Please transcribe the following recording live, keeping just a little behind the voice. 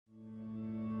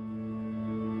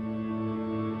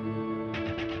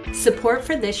Support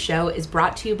for this show is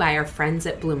brought to you by our friends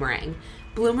at Bloomerang.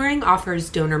 Bloomerang offers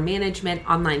donor management,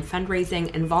 online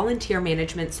fundraising, and volunteer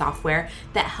management software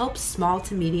that helps small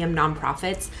to medium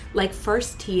nonprofits like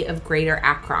First Tee of Greater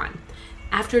Akron.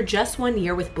 After just 1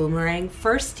 year with Bloomerang,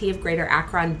 First Tee of Greater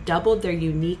Akron doubled their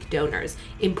unique donors,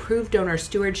 improved donor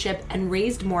stewardship, and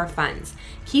raised more funds.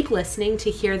 Keep listening to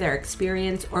hear their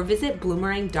experience or visit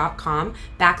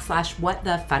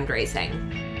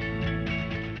bloomerang.com/whatthefundraising.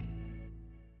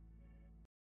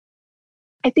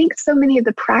 I think so many of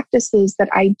the practices that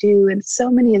I do and so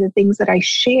many of the things that I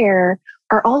share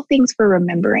are all things for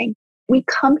remembering. We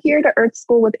come here to Earth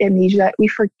School with amnesia. We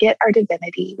forget our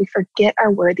divinity. We forget our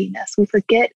worthiness. We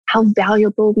forget how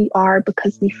valuable we are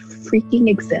because we freaking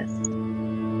exist.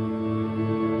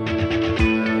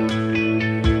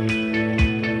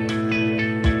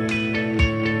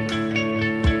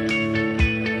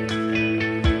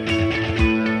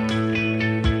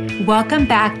 Welcome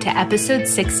back to episode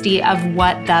 60 of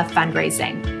What the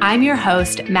Fundraising. I'm your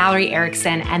host, Mallory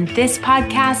Erickson, and this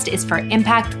podcast is for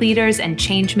impact leaders and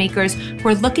change makers who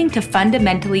are looking to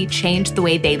fundamentally change the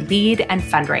way they lead and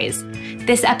fundraise.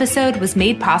 This episode was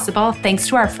made possible thanks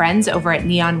to our friends over at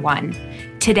Neon One.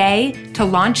 Today, to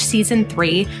launch season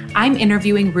 3, I'm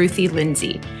interviewing Ruthie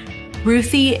Lindsay.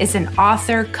 Ruthie is an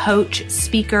author, coach,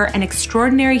 speaker, and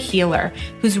extraordinary healer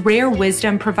whose rare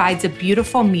wisdom provides a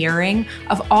beautiful mirroring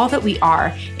of all that we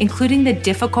are, including the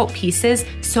difficult pieces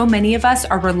so many of us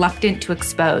are reluctant to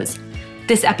expose.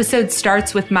 This episode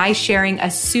starts with my sharing a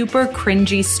super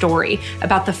cringy story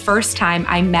about the first time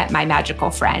I met my magical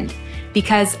friend,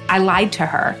 because I lied to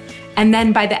her. And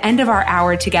then by the end of our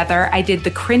hour together, I did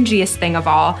the cringiest thing of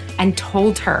all and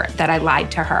told her that I lied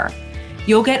to her.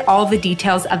 You'll get all the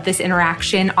details of this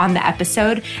interaction on the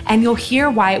episode, and you'll hear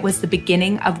why it was the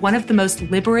beginning of one of the most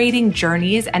liberating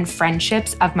journeys and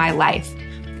friendships of my life.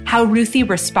 How Ruthie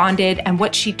responded and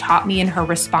what she taught me in her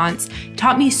response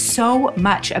taught me so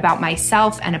much about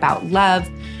myself and about love.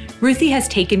 Ruthie has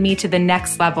taken me to the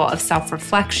next level of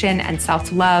self-reflection and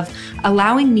self-love,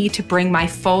 allowing me to bring my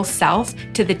full self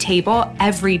to the table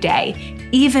every day,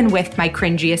 even with my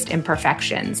cringiest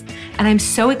imperfections. And I'm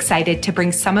so excited to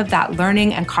bring some of that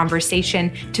learning and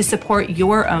conversation to support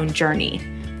your own journey.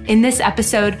 In this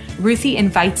episode, Ruthie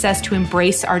invites us to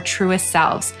embrace our truest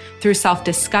selves through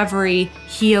self-discovery,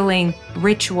 healing,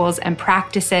 rituals, and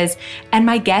practices. And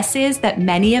my guess is that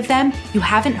many of them you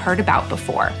haven't heard about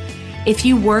before. If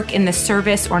you work in the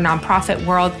service or nonprofit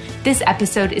world, this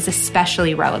episode is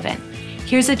especially relevant.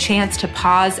 Here's a chance to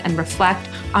pause and reflect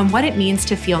on what it means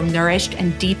to feel nourished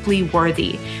and deeply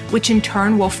worthy, which in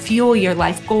turn will fuel your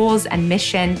life goals and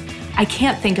mission. I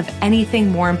can't think of anything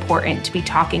more important to be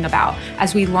talking about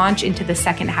as we launch into the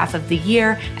second half of the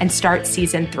year and start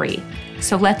season 3.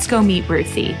 So let's go meet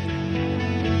Ruthie.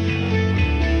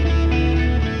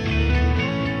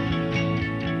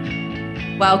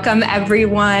 Welcome,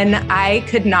 everyone. I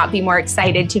could not be more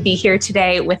excited to be here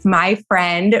today with my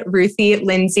friend, Ruthie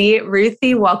Lindsay.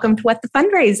 Ruthie, welcome to What the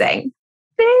Fundraising.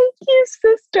 Thank you,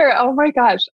 sister. Oh my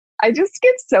gosh. I just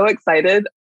get so excited.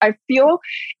 I feel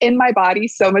in my body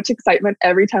so much excitement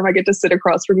every time I get to sit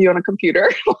across from you on a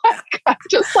computer. I'm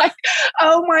just like,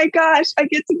 oh my gosh, I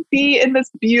get to be in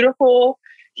this beautiful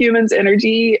human's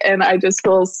energy. And I just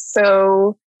feel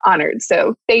so honored.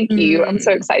 So thank you. I'm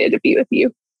so excited to be with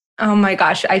you. Oh my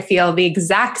gosh, I feel the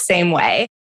exact same way.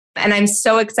 And I'm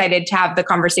so excited to have the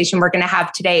conversation we're going to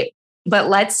have today. But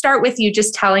let's start with you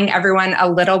just telling everyone a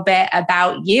little bit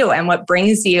about you and what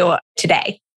brings you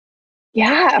today.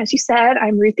 Yeah, as you said,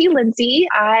 I'm Ruthie Lindsay.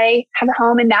 I have a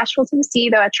home in Nashville, Tennessee,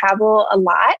 though I travel a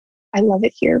lot. I love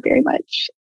it here very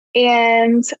much.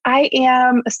 And I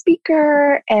am a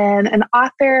speaker and an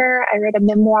author. I wrote a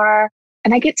memoir,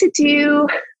 and I get to do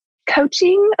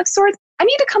coaching of sorts. I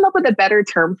need to come up with a better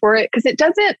term for it because it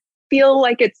doesn't feel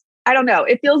like it's, I don't know,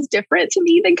 it feels different to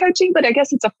me than coaching, but I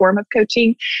guess it's a form of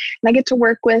coaching. And I get to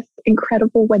work with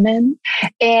incredible women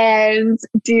and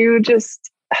do just,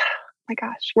 oh my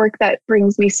gosh, work that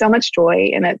brings me so much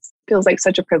joy. And it feels like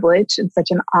such a privilege and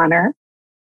such an honor.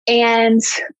 And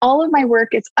all of my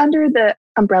work is under the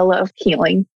umbrella of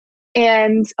healing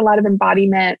and a lot of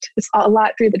embodiment. It's a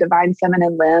lot through the divine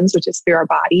feminine lens, which is through our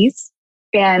bodies.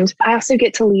 And I also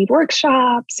get to lead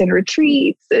workshops and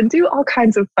retreats and do all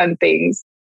kinds of fun things.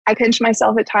 I pinch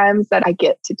myself at times that I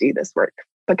get to do this work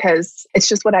because it's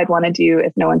just what I'd want to do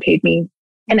if no one paid me.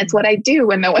 And it's what I do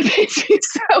when no one pays me.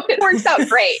 So it works out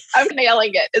great. I'm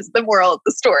nailing it is the moral of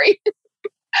the story.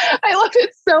 I love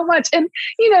it so much. And,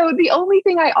 you know, the only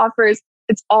thing I offer is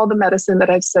it's all the medicine that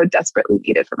I've so desperately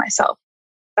needed for myself.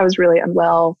 I was really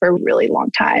unwell for a really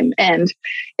long time. And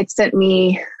it sent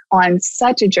me on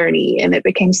such a journey, and it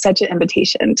became such an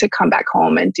invitation to come back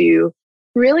home and do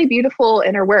really beautiful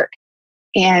inner work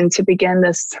and to begin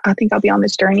this. I think I'll be on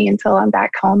this journey until I'm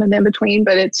back home and in between,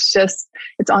 but it's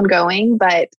ongoing,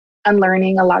 but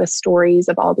unlearning a lot of stories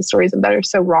of all the stories that are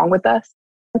so wrong with us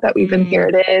that we've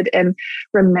inherited, and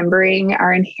remembering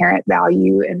our inherent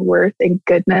value and worth and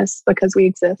goodness because we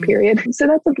exist, period. So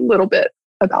that's a little bit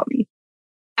about me.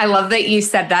 I love that you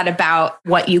said that about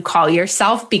what you call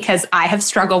yourself, because I have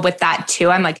struggled with that too.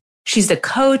 I'm like, she's a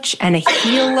coach and a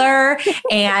healer,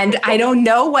 and I don't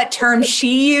know what term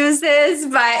she uses,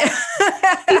 but.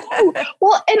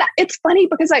 Well, and it's funny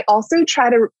because I also try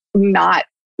to not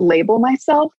label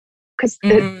myself, because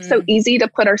it's so easy to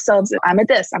put ourselves, I'm a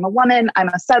this, I'm a woman, I'm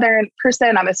a Southern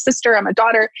person, I'm a sister, I'm a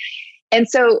daughter. And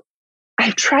so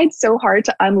I've tried so hard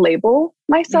to unlabel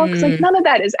myself, because like none of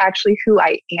that is actually who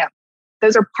I am.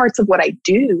 Those are parts of what I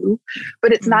do,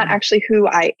 but it's not actually who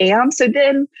I am. So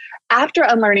then after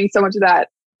unlearning so much of that,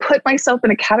 put myself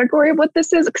in a category of what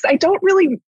this is, because I don't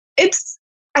really,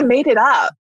 I made it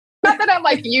up. Not that I'm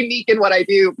like unique in what I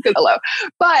do, because hello,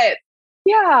 but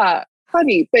yeah,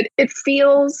 funny, but it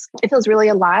feels really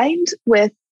aligned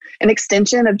with an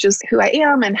extension of just who I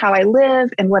am and how I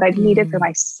live and what I've needed for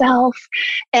myself.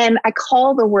 And I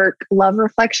call the work love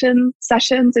reflection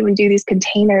sessions, and we do these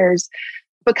containers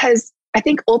because I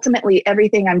think ultimately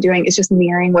everything I'm doing is just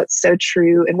mirroring what's so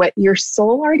true and what your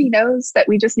soul already knows that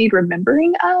we just need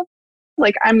remembering of.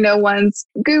 Like, I'm no one's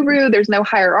guru. There's no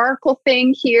hierarchical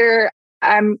thing here.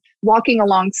 I'm walking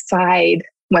alongside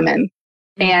women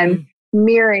and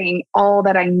mirroring all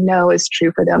that I know is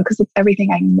true for them, because it's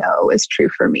everything I know is true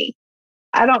for me.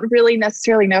 I don't really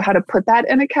necessarily know how to put that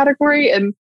in a category,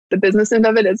 and the business end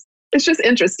of it it's just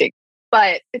interesting,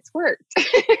 but it's worked.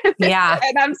 Yeah.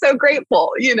 And I'm so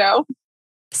grateful,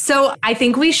 So I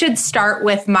think we should start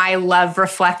with my love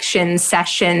reflection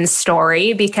session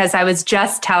story, because I was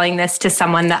just telling this to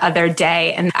someone the other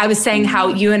day, and I was saying how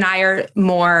you and I are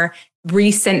more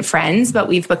recent friends, but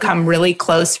we've become really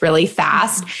close really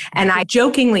fast. And I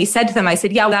jokingly said to them, I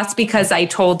said, yeah, that's because I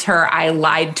told her I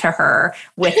lied to her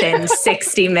within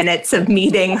 60 minutes of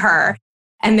meeting her.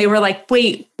 And they were like,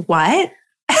 wait, what?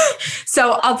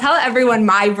 So I'll tell everyone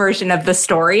my version of the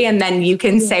story, and then you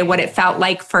can say what it felt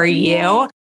like for you,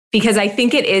 because I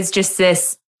think it is just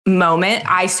this moment.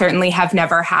 I certainly have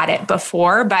never had it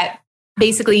before, but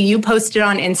basically you posted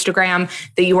on Instagram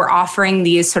that you were offering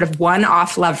these sort of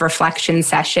one-off love reflection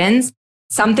sessions.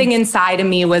 Something inside of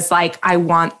me was like, I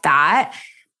want that.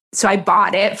 So I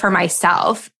bought it for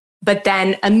myself, but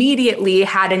then immediately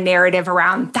had a narrative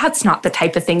around, that's not the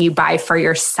type of thing you buy for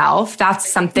yourself.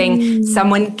 That's something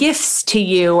someone gifts to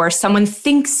you or someone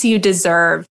thinks you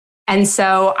deserve. And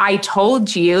so I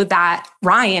told you that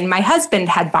Ryan, my husband,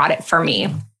 had bought it for me.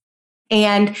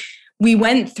 And we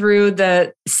went through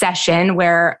the session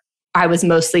where I was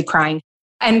mostly crying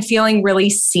and feeling really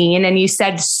seen. And you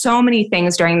said so many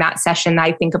things during that session that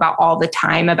I think about all the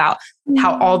time, about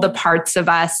how all the parts of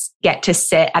us get to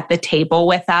sit at the table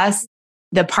with us,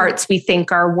 the parts we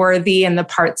think are worthy and the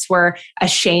parts we're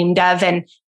ashamed of. And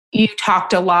you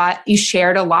talked a lot, you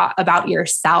shared a lot about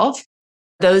yourself.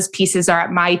 Those pieces are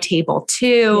at my table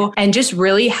too, and just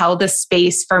really held a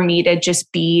space for me to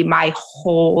just be my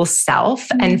whole self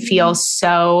and feel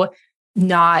so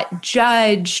not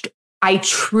judged. I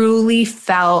truly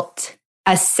felt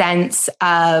a sense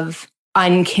of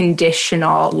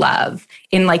unconditional love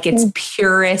in like its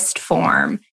purest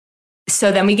form.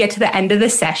 So then we get to the end of the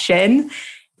session,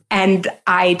 and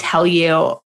I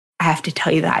have to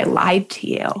tell you that I lied to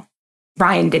you.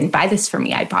 Ryan didn't buy this for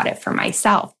me. I bought it for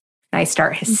myself. And I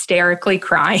start hysterically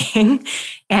crying.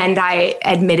 And I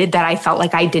admitted that I felt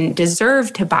like I didn't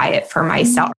deserve to buy it for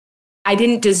myself. I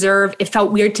didn't deserve, it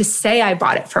felt weird to say I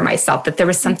bought it for myself, that there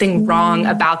was something wrong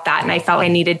about that. And I felt I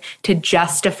needed to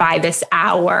justify this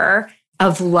hour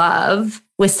of love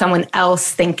with someone else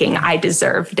thinking I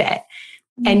deserved it.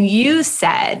 And you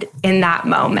said in that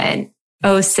moment,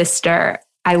 oh, sister,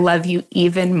 I love you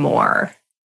even more.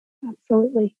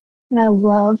 Absolutely. And I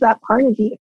love that part of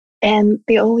you. And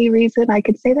the only reason I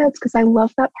could say that is because I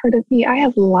love that part of me. I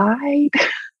have lied.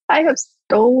 I have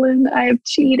stolen. I have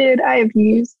cheated. I have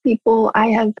used people. I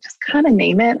have just kind of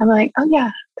name it. I'm like, oh yeah,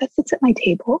 that sits at my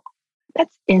table.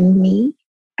 That's in me.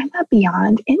 I'm not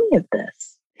beyond any of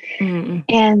this.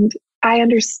 And I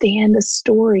understand the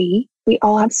story. We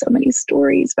all have so many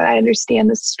stories, but I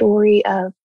understand the story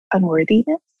of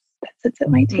unworthiness that sits at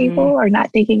my table, or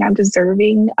not thinking I'm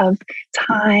deserving of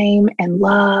time and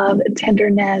love and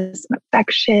tenderness and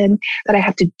affection, that I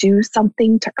have to do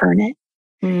something to earn it.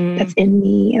 that's in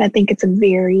me. And I think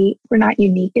we're not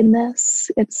unique in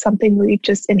this. It's something we've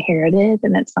just inherited.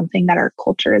 And it's something that our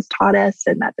culture has taught us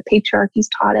and that the patriarchy's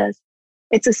taught us.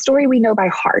 It's a story we know by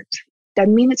heart.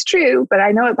 Doesn't mean it's true, but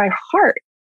I know it by heart.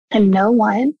 And no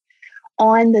one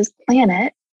on this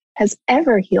planet has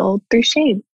ever healed through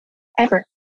shame, ever.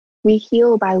 We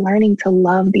heal by learning to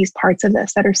love these parts of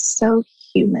us that are so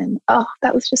human. Oh,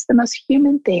 that was just the most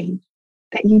human thing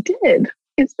that you did.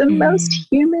 It's the most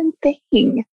human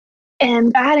thing.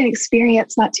 And I had an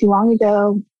experience not too long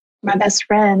ago. My best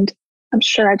friend, I'm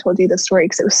sure I told you this story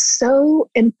because it was so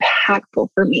impactful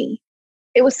for me.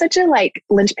 It was such a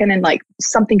linchpin and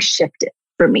something shifted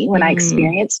for me when I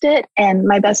experienced it. And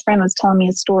my best friend was telling me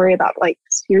a story about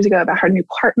years ago about her new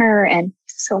partner, and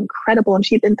so incredible. And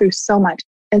she'd been through so much.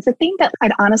 And it's a thing that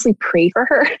I'd honestly pray for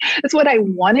her. It's what I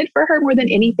wanted for her more than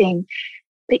anything.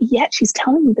 But yet she's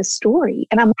telling me this story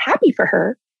and I'm happy for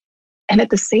her. And at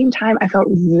the same time, I felt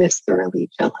viscerally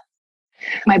jealous.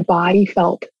 My body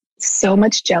felt so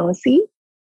much jealousy.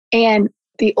 And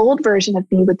the old version of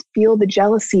me would feel the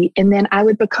jealousy, and then I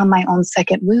would become my own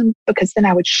second wound, because then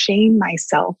I would shame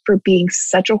myself for being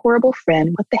such a horrible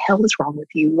friend. What the hell is wrong with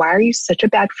you? Why are you such a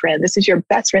bad friend? This is your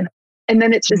best friend. And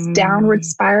then it's just downward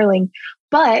spiraling.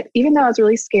 But even though I was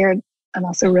really scared, I'm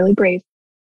also really brave.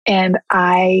 And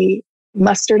I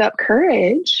mustered up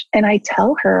courage and I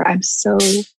tell her, I'm so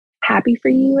happy for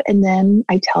you. And then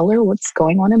I tell her what's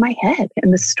going on in my head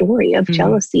and the story of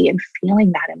jealousy and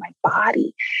feeling that in my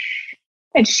body.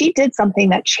 And she did something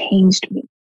that changed me.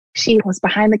 She was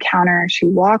behind the counter. She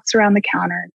walks around the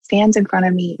counter, stands in front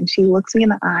of me, and she looks me in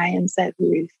the eye and said,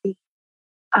 Ruthie,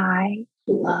 I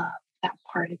love that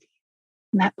part of you.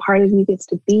 And that part of you gets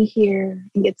to be here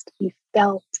and gets to be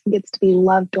felt, and gets to be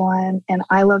loved on. And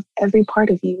I love every part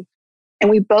of you. And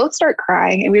we both start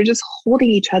crying and we were just holding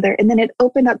each other. And then it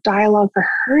opened up dialogue for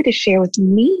her to share with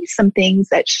me some things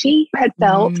that she had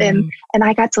felt. And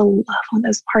I got to love on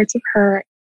those parts of her.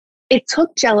 It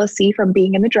took jealousy from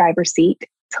being in the driver's seat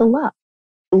to love.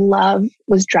 Love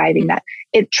was driving that.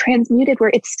 It transmuted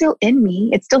where it's still in me.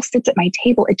 It still sits at my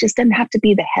table. It just doesn't have to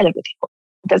be the head of the table.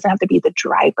 It doesn't have to be the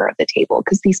driver of the table,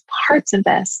 because these parts of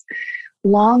us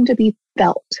long to be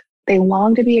felt. They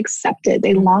long to be accepted.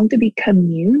 They long to be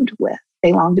communed with.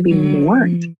 They long to be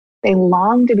mourned. They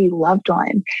long to be loved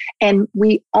on. And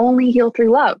we only heal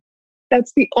through love.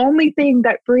 That's the only thing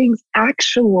that brings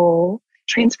actual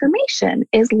transformation,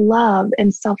 is love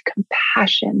and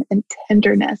self-compassion and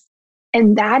tenderness.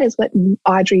 And that is what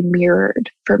Audrey mirrored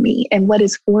for me and what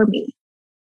is for me.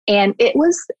 And it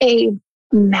was a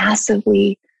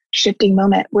massively shifting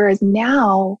moment. Whereas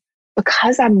now,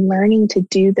 because I'm learning to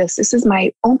do this, this is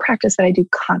my own practice that I do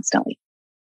constantly.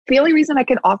 The only reason I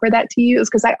can offer that to you is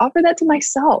because I offer that to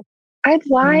myself. I've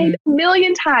lied a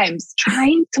million times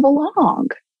trying to belong.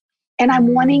 And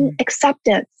I'm wanting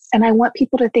acceptance. And I want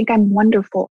people to think I'm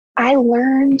wonderful. I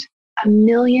learned a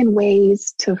million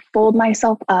ways to fold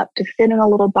myself up, to fit in a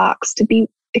little box, to be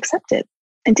accepted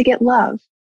and to get love.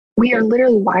 We are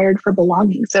literally wired for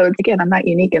belonging. So again, I'm not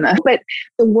unique in that. But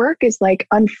the work is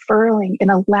unfurling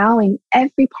and allowing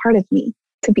every part of me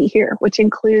to be here, which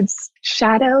includes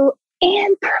shadow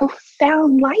and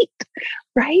profound light,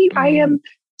 right? I am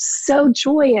so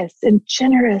joyous and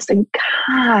generous and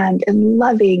kind and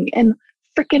loving and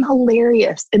freaking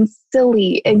hilarious and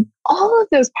silly. And all of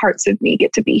those parts of me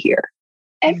get to be here.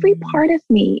 Every part of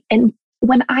me. And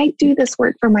when I do this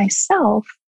work for myself,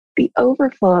 the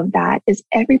overflow of that is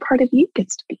every part of you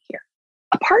gets to be here.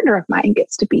 A partner of mine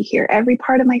gets to be here. Every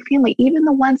part of my family, even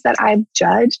the ones that I've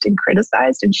judged and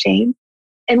criticized and shamed.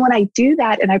 And when I do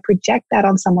that and I project that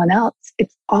on someone else,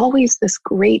 it's always this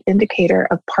great indicator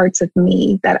of parts of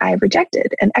me that I've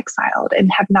rejected and exiled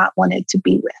and have not wanted to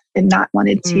be with and not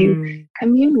wanted to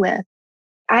commune with.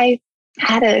 I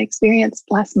had an experience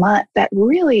last month that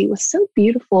really was so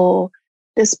beautiful.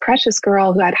 This precious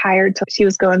girl who I'd hired, she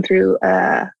was going through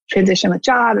a transition with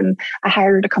job, and I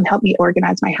hired her to come help me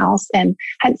organize my house, and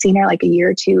hadn't seen her a year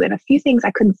or two, and a few things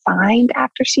I couldn't find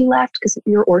after she left because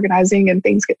we were organizing and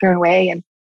things get thrown away.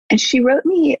 And she wrote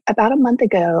me about a month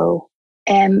ago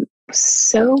and was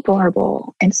so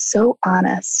vulnerable and so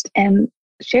honest and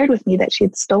shared with me that she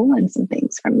had stolen some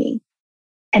things from me.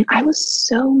 And I was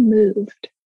so moved.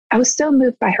 I was so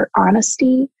moved by her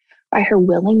honesty, by her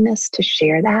willingness to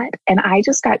share that. And I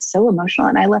just got so emotional,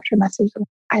 and I left her a message.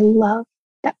 I love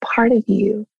that part of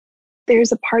you.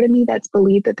 There's a part of me that's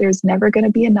believed that there's never going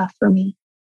to be enough for me.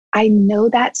 I know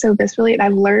that so viscerally, and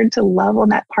I've learned to love on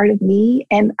that part of me.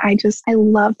 And I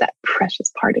love that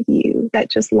precious part of you that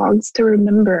just longs to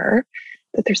remember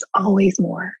that there's always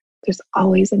more. There's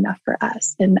always enough for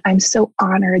us. And I'm so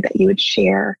honored that you would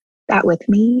share that with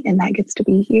me, and that gets to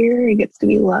be here. It gets to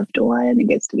be loved on. It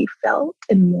gets to be felt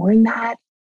and mourn that.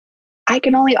 I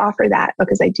can only offer that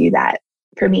because I do that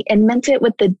for me and meant it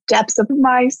with the depths of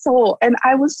my soul. And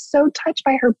I was so touched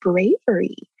by her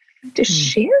bravery to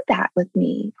share that with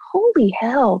me. Holy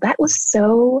hell, that was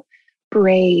so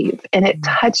brave. And it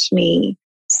touched me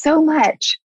so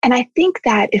much. And I think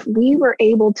that if we were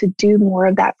able to do more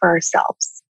of that for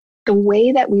ourselves, the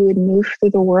way that we would move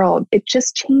through the world, it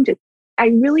just changes. I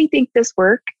really think this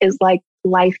work is like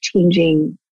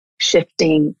life-changing,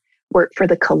 shifting work for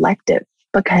the collective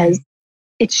because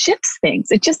it shifts things.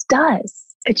 It just does.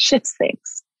 It shifts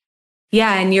things.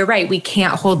 Yeah, and you're right. We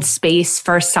can't hold space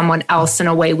for someone else in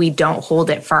a way we don't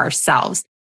hold it for ourselves.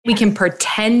 We can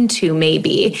pretend to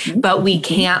maybe, but we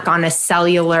can't on a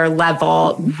cellular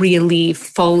level really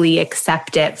fully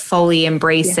accept it, fully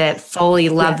embrace it, fully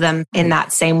love them in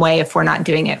that same way if we're not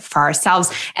doing it for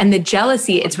ourselves. And the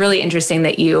jealousy, it's really interesting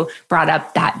that you brought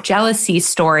up that jealousy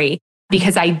story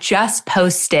because I just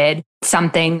posted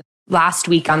something last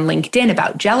week on LinkedIn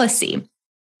about jealousy,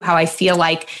 how I feel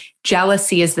like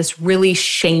jealousy is this really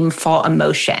shameful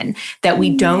emotion that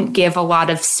we don't give a lot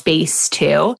of space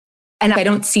to. And I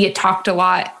don't see it talked a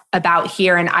lot about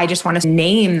here. And I just want to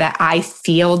name that I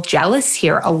feel jealous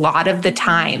here a lot of the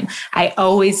time. I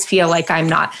always feel like I'm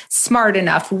not smart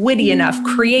enough, witty enough,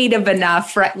 creative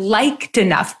enough, liked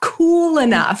enough, cool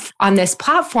enough on this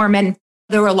platform. And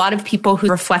there were a lot of people who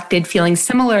reflected feeling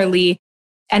similarly.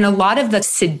 And a lot of the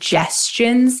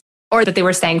suggestions or that they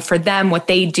were saying for them, what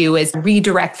they do is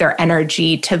redirect their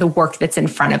energy to the work that's in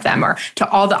front of them or to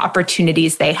all the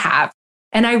opportunities they have.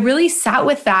 And I really sat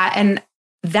with that. And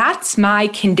that's my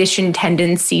conditioned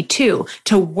tendency too,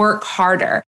 to work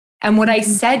harder. And what I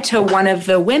said to one of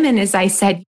the women is I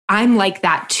said, I'm like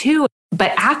that too.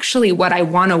 But actually what I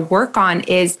want to work on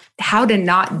is how to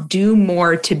not do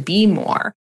more to be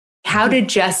more. How to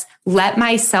just let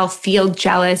myself feel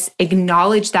jealous,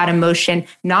 acknowledge that emotion,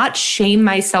 not shame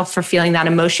myself for feeling that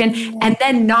emotion, and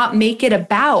then not make it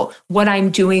about what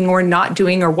I'm doing or not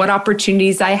doing or what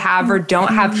opportunities I have or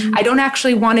don't have. I don't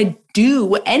actually want to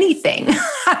do anything.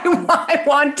 I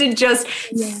want to just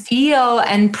feel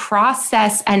and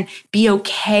process and be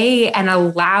okay and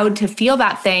allowed to feel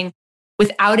that thing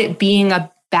without it being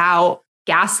about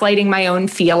gaslighting my own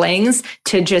feelings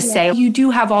to just say, you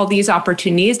do have all these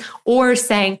opportunities, or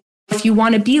saying, if you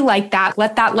want to be like that,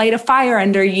 let that light a fire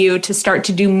under you to start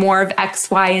to do more of X,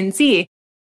 Y, and Z.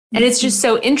 And it's just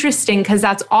so interesting because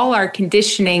that's all our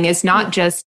conditioning is not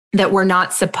just that we're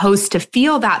not supposed to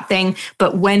feel that thing,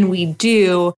 but when we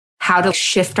do, how to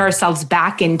shift ourselves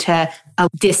back into a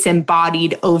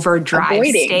disembodied overdrive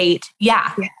state.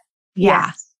 Yeah.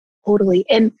 Yes, totally.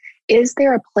 And is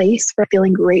there a place for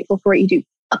feeling grateful for what you do?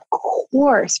 Of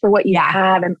course, for what you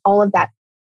have and all of that.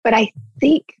 But I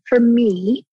think for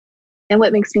me, and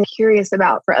what makes me curious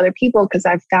about for other people, because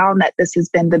I've found that this has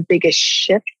been the biggest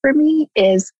shift for me,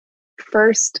 is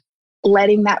first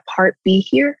letting that part be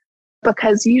here.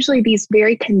 Because usually these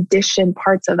very conditioned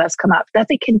parts of us come up.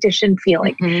 That's a conditioned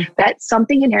feeling that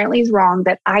something inherently is wrong,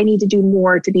 that I need to do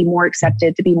more to be more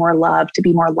accepted, to be more loved, to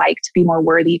be more liked, to be more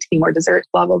worthy, to be more deserved,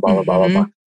 blah, blah, blah, blah, blah, blah.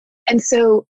 And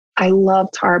so I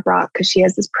love Tara Brach because she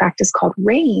has this practice called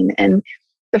RAIN. And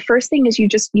the first thing is you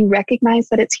recognize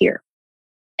that it's here.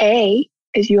 A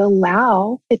is you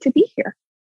allow it to be here.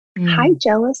 Hi,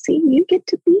 jealousy. You get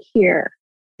to be here.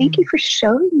 Thank you for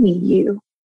showing me you.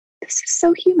 This is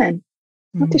so human.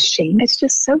 Not to shame. It's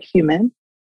just so human.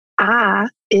 I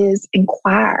is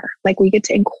inquire. Like we get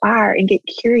to inquire and get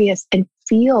curious and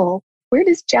feel, where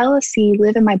does jealousy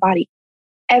live in my body?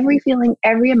 Every feeling,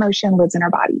 every emotion lives in our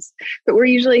bodies. But we're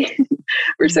usually,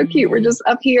 we're so cute. We're just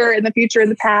up here in the future, in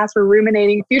the past. We're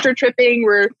ruminating, future tripping.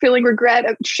 We're feeling regret,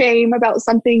 shame about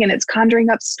something, and it's conjuring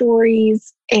up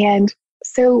stories. And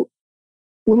so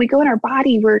when we go in our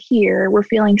body, we're here, we're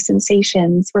feeling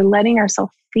sensations. We're letting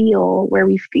ourselves feel where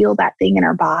we feel that thing in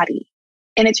our body.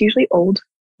 And it's usually old.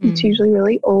 It's usually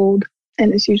really old.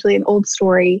 And it's usually an old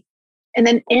story. And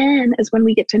then N is when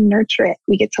we get to nurture it.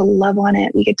 We get to love on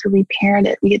it. We get to reparent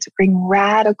it. We get to bring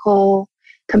radical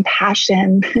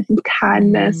compassion and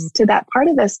kindness to that part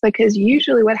of us. Because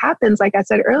usually what happens, like I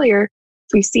said earlier,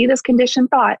 we see this conditioned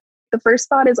thought. The first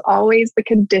thought is always the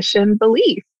conditioned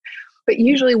belief. But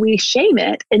usually we shame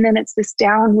it. And then it's this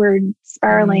downward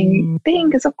spiraling thing.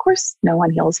 Because of course, no one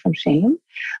heals from shame.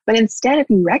 But instead, if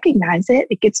you recognize it,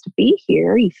 it gets to be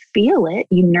here. You feel it.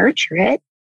 You nurture it.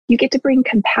 You get to bring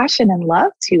compassion and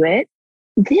love to it.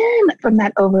 Then from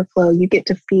that overflow, you get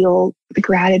to feel the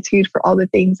gratitude for all the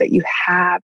things that you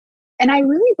have. And I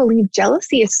really believe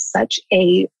jealousy is such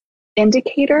a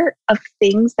indicator of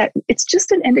things that it's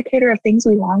just an indicator of things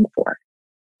we long for.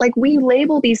 Like we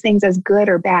label these things as good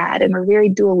or bad, and we're very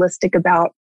dualistic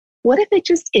about what if it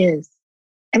just is?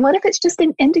 And what if it's just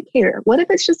an indicator? What if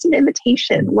it's just an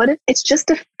invitation? What if it's just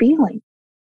a feeling?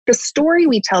 The story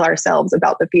we tell ourselves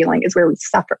about the feeling is where we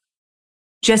suffer.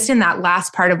 Just in that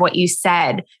last part of what you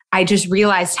said, I just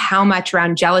realized how much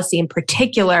around jealousy in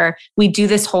particular, we do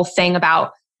this whole thing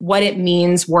about what it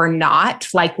means we're not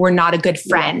a good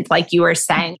friend, like you were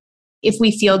saying. If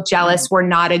we feel jealous, we're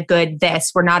not a good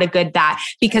this, we're not a good that.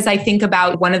 Because I think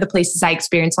about one of the places I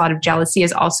experience a lot of jealousy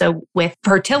is also with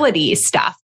fertility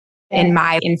stuff in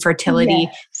my infertility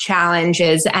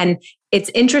challenges. And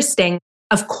it's interesting.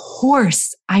 Of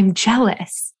course, I'm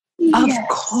jealous. Of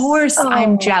course,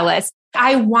 I'm jealous.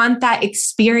 I want that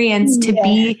experience to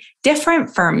be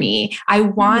different for me. I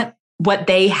want what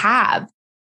they have.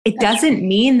 It doesn't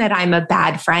mean that I'm a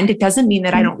bad friend. It doesn't mean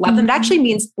that I don't love them. It actually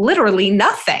means literally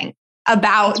nothing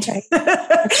about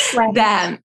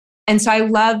them. And so I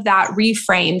love that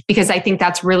reframe because I think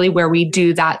that's really where we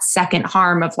do that second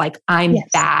harm of like, I'm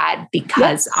bad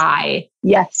because I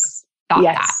thought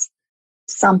that.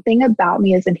 Something about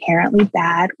me is inherently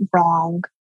bad, wrong,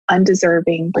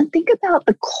 undeserving. But think about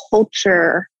the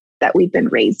culture that we've been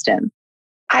raised in.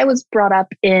 I was brought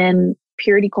up in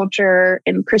purity culture,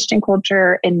 in Christian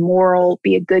culture, in moral,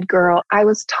 be a good girl. I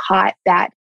was taught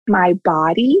that my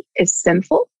body is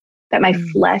sinful, that my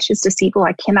flesh is deceitful.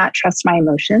 I cannot trust my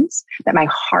emotions, that my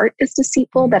heart is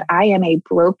deceitful, that I am a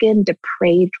broken,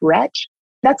 depraved wretch.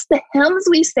 That's the hymns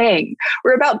we sing.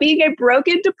 We're about being a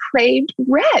broken, depraved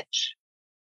wretch.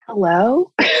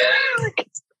 Hello?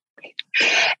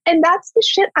 And that's the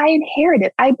shit I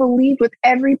inherited. I believed with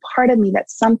every part of me that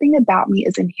something about me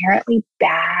is inherently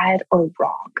bad or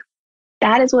wrong.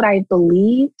 That is what I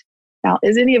believed. Now,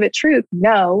 is any of it true?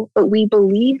 No, but we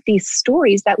believe these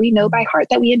stories that we know by heart,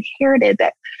 that we inherited,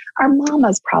 that our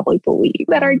mamas probably believe,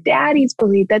 that our daddies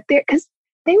believe, that because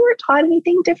they weren't taught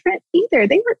anything different either.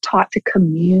 They were taught to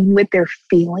commune with their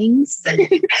feelings,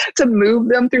 to move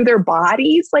them through their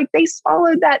bodies. Like they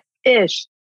swallowed that ish.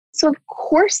 So of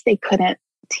course they couldn't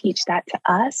teach that to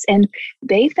us. And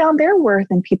they found their worth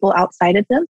in people outside of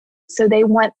them. So they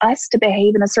want us to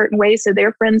behave in a certain way so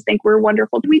their friends think we're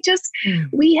wonderful.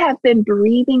 We have been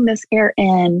breathing this air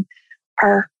in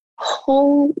our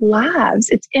whole lives.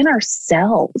 It's in our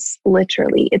cells,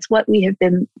 literally. It's what we have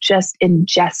been just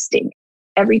ingesting.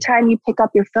 Every time you pick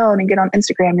up your phone and get on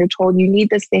Instagram, you're told you need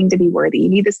this thing to be worthy. You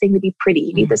need this thing to be pretty.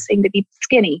 You need this thing to be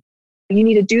skinny. You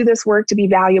need to do this work to be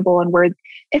valuable and worthy.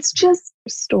 It's just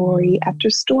story after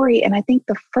story. And I think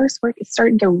the first work is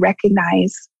starting to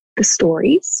recognize the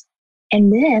stories.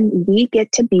 And then we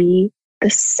get to be the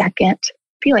second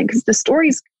feeling because the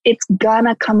stories, it's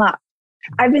gonna come up.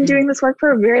 I've been doing this work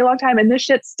for a very long time and this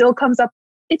shit still comes up.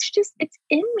 It's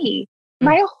in me. Am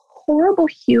I a horrible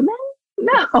human?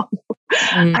 No,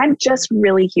 I'm just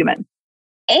really human.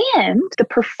 And the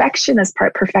perfectionist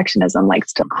part, perfectionism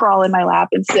likes to crawl in my lap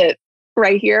and sit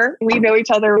right here. We know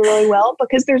each other really well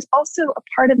because there's also a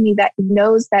part of me that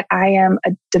knows that I am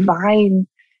a divine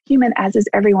human, as is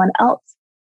everyone else.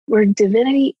 We're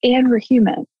divinity and we're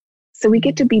human. So we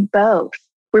get to be both.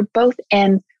 We're both.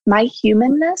 And my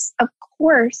humanness, of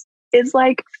course, is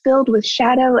like filled with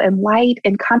shadow and light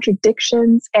and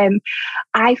contradictions. And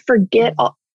I forget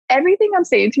everything I'm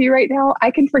saying to you right now.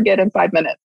 I can forget in 5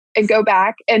 minutes and go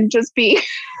back and just be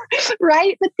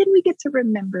right. But then we get to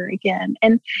remember again.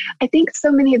 And I think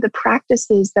so many of the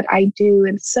practices that I do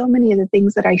and so many of the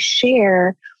things that I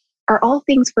share are all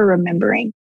things for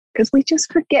remembering. Because we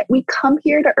just forget. We come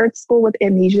here to Earth School with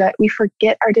amnesia. We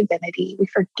forget our divinity. We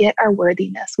forget our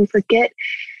worthiness. We forget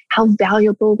how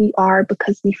valuable we are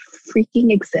because we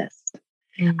freaking exist.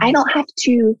 I don't have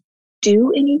to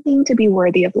do anything to be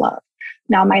worthy of love.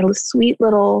 Now, my sweet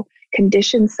little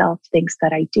conditioned self thinks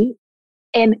that I do.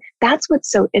 And that's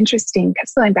what's so interesting.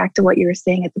 Because going back to what you were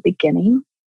saying at the beginning,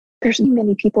 there's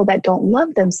many people that don't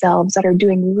love themselves that are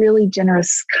doing really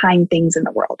generous, kind things in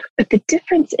the world. But the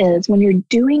difference is when you're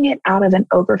doing it out of an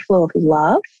overflow of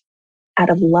love,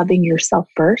 out of loving yourself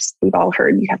first. We've all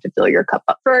heard you have to fill your cup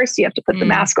up first. You have to put the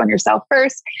mask on yourself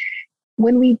first.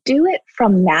 When we do it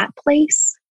from that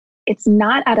place, it's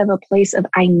not out of a place of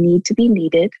I need to be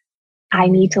needed. I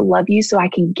need to love you so I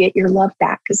can get your love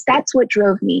back. Because that's what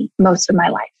drove me most of my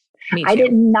life. I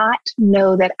did not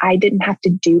know that I didn't have to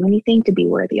do anything to be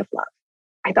worthy of love.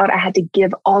 I thought I had to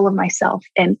give all of myself,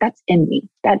 and that's in me.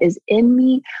 That is in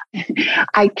me.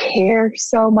 I care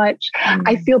so much.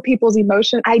 I feel people's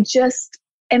emotion.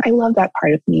 And I love that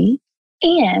part of me.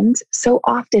 And so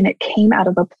often it came out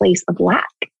of a place of lack.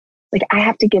 Like I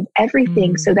have to give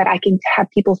everything so that I can have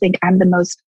people think I'm the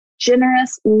most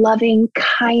generous, loving,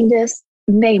 kindest,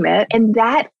 name it. And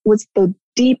that was the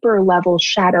deeper level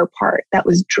shadow part that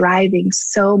was driving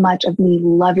so much of me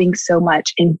loving so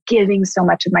much and giving so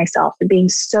much of myself and being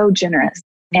so generous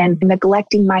and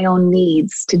neglecting my own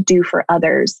needs to do for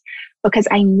others because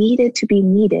I needed to be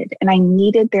needed and I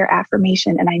needed their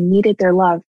affirmation and I needed their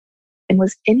love. And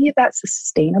was any of that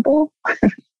sustainable?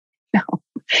 No.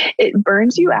 It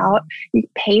burns you out,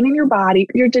 pain in your body.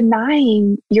 You're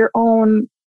denying your own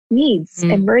needs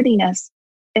and worthiness.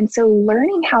 And so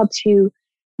learning how to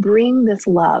bring this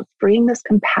love, bring this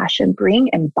compassion, bring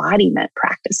embodiment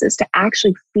practices to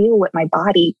actually feel what my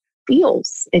body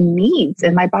feels and needs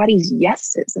and my body's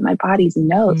yeses and my body's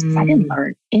no's. I didn't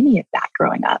learn any of that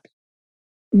growing up.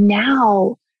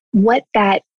 Now, what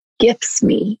that gifts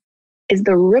me is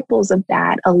the ripples of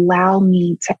that allow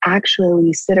me to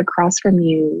actually sit across from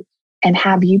you and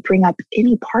have you bring up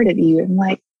any part of you. And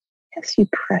like, yes, you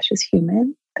precious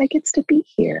human that gets to be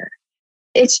here.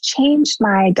 It's changed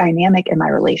my dynamic in my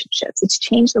relationships. It's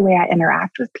changed the way I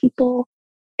interact with people.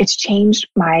 It's changed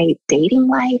my dating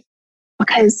life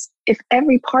because if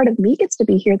every part of me gets to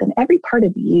be here, then every part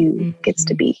of you gets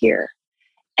to be here.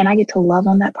 And I get to love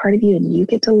on that part of you and you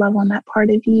get to love on that part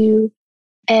of you.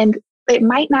 And it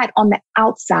might not on the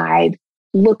outside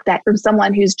look that from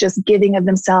someone who's just giving of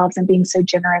themselves and being so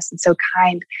generous and so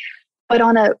kind, but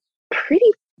on a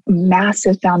pretty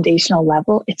massive foundational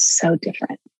level, it's so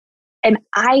different. And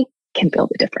I can build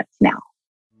a difference now.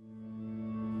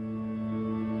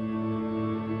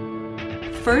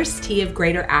 First Tee of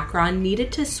Greater Akron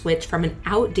needed to switch from an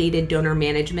outdated donor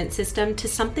management system to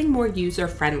something more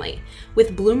user-friendly.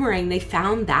 With Bloomerang, they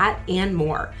found that and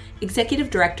more.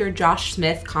 Executive Director Josh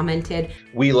Smith commented,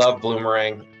 "We love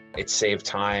Bloomerang. It's saved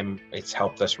time. It's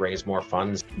helped us raise more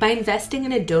funds." By investing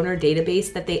in a donor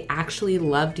database that they actually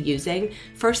loved using,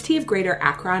 First Tee of Greater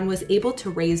Akron was able to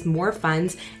raise more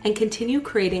funds and continue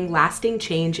creating lasting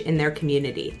change in their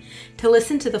community. To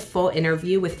listen to the full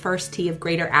interview with First Tee of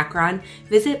Greater Akron,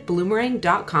 visit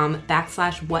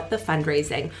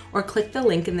bloomerang.com/whatthefundraising or click the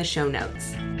link in the show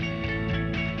notes.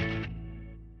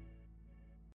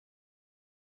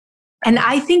 And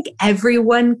I think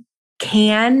everyone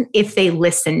can if they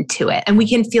listen to it. And we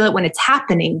can feel it when it's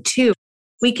happening too.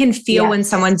 We can feel when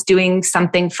someone's doing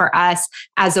something for us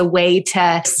as a way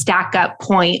to stack up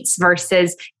points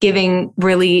versus giving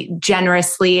really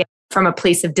generously from a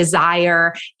place of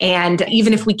desire. And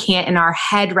even if we can't in our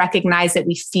head recognize it,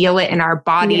 we feel it in our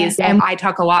bodies. Yeah. And I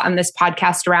talk a lot on this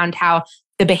podcast around how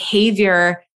the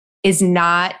behavior is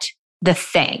not the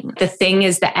thing. The thing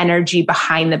is the energy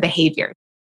behind the behavior.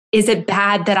 Is it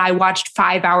bad that I watched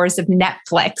 5 hours of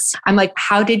Netflix? I'm like,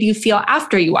 how did you feel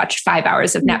after you watched 5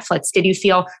 hours of Netflix? Did you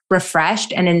feel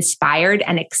refreshed and inspired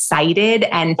and excited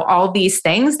and all these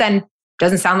things? Then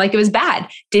doesn't sound like it was bad.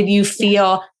 Did you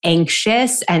feel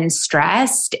anxious and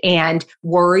stressed and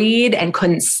worried and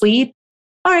couldn't sleep?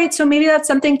 All right, so maybe that's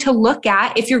something to look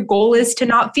at if your goal is to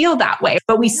not feel that way.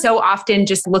 But we so often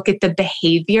just look at the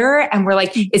behavior and we're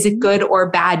like, is it good or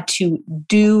bad to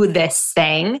do this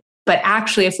thing? But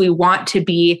actually, if we want to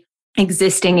be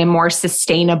existing in more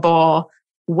sustainable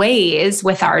ways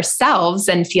with ourselves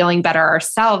and feeling better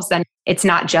ourselves, then it's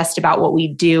not just about what we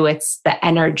do. It's the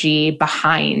energy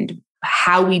behind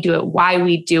how we do it, why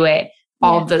we do it,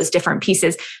 all of those different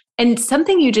pieces. And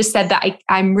something you just said that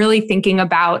I'm really thinking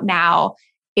about now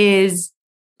is,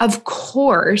 of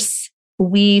course,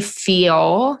 we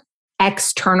feel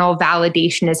external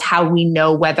validation is how we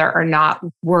know whether or not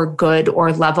we're good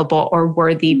or lovable or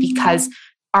worthy, because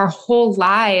our whole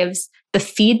lives, the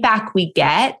feedback we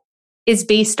get is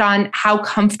based on how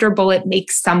comfortable it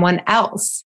makes someone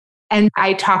else. And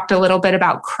I talked a little bit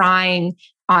about crying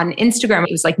on Instagram.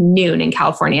 It was like noon in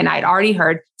California, and I'd already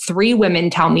heard 3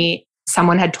 women tell me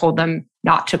someone had told them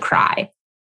not to cry.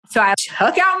 So I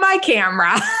took out my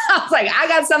camera. I was like, I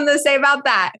got something to say about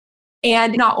that.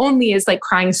 And not only is like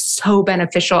crying so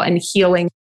beneficial and healing,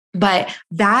 but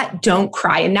that don't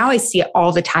cry. And now I see it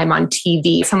all the time on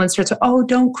TV. Someone starts with, oh,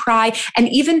 don't cry. And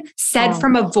even said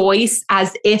from a voice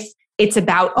as if it's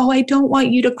about, oh, I don't want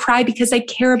you to cry because I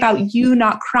care about you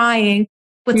not crying.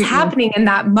 What's happening in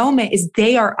that moment is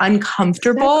they are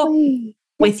uncomfortable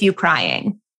with you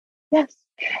crying. Yes.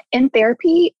 In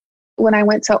therapy, when I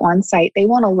went to on-site, they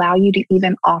won't allow you to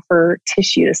even offer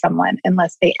tissue to someone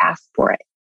unless they ask for it.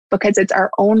 Because it's our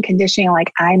own conditioning,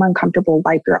 like, I'm uncomfortable,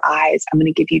 wipe your eyes, I'm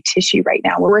going to give you tissue right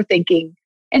now. Where we're thinking,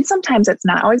 and sometimes it's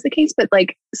not always the case, but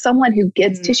like someone who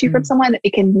gets tissue from someone,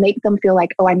 it can make them feel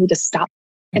like, oh, I need to stop.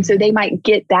 And so they might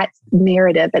get that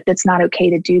narrative that it's not okay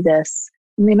to do this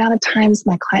And the amount of times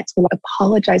my clients will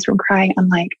apologize from crying, I'm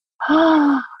like,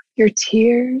 oh, your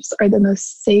tears are the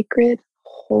most sacred,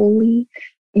 holy.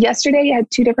 Yesterday, I had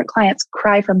 2 different clients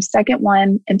cry from second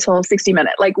one until 60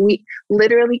 minutes. Like we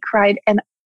literally cried, and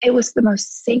it was the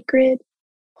most sacred,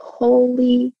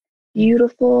 holy,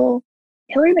 beautiful.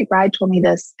 Hillary McBride told me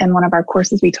this in one of our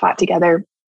courses we taught together.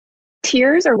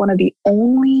 Tears are one of the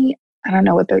only, I don't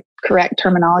know what the correct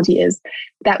terminology is,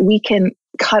 that we can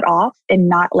cut off and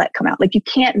not let come out. Like you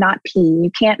can't not pee, you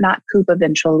can't not poop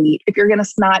eventually. If you're going to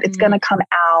snot, it's going to come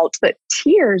out. But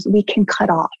tears, we can cut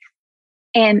off.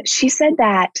 And she said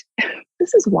that,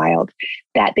 this is wild,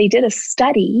 that they did a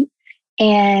study,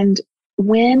 and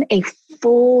when a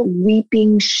full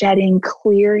weeping, shedding,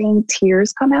 clearing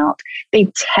tears come out,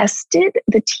 they tested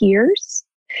the tears,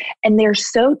 and they're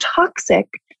so toxic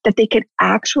that they could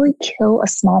actually kill a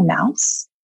small mouse.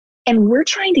 And we're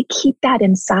trying to keep that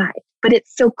inside, but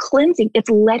it's so cleansing. It's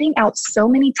letting out so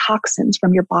many toxins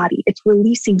from your body. It's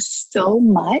releasing so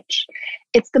much.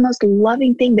 It's the most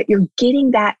loving thing that you're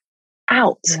getting that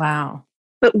out. Wow.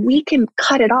 But we can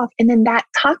cut it off. And then that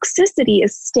toxicity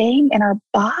is staying in our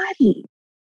body.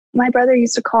 My brother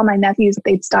used to call my nephews,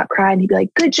 they'd stop crying. He'd be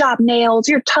like, good job, nails.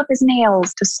 You're tough as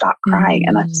nails, to stop crying.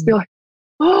 And I'd just be like,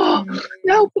 oh,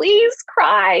 no, please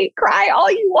cry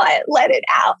all you want. Let it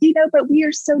out, but we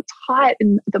are so taught,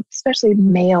 and especially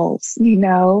males,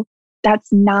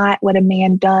 that's not what a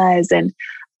man does. And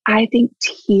I think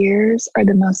tears are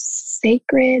the most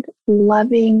sacred,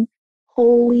 loving,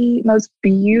 holy, most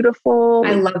beautiful.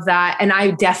 I love that. And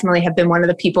I definitely have been one of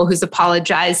the people who's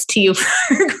apologized to you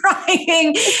for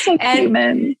crying. It's so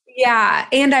human. Yeah.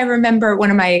 And I remember one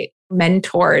of my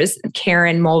mentors,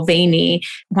 Karen Mulvaney,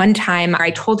 one time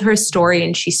I told her a story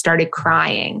and she started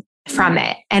crying from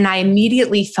it. And I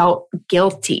immediately felt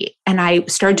guilty. And I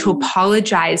started to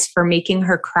apologize for making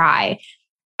her cry.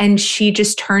 And she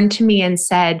just turned to me and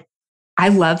said, I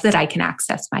love that I can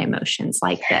access my emotions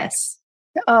like this.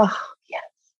 Oh, yes.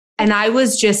 And I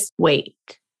was just, wait.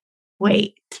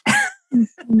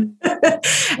 And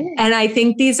I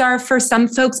think these are, for some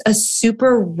folks, a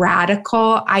super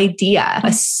radical idea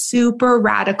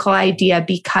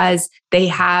because they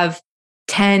have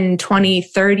 10, 20,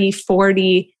 30,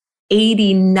 40,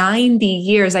 80, 90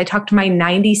 years. I talked to my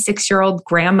 96-year-old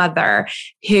grandmother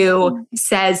who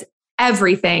says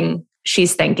everything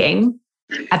she's thinking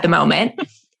at the moment,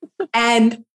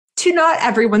 and to not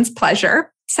everyone's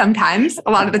pleasure, sometimes,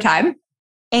 a lot of the time.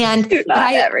 And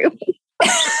not everyone.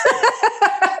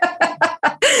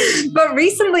 But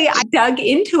recently I dug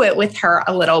into it with her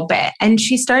a little bit, and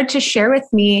she started to share with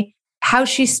me how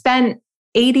she spent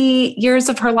 80 years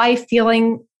of her life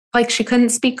feeling like she couldn't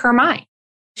speak her mind.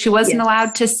 She wasn't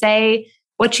allowed to say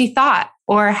what she thought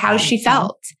or how she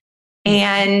felt.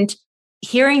 And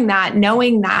hearing that,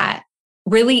 knowing that,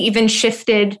 really even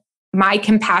shifted my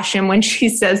compassion when she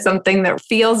says something that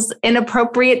feels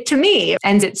inappropriate to me.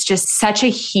 And it's just such a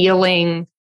healing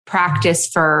practice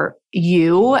for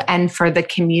you and for the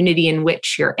community in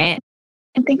which you're in.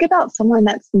 And think about someone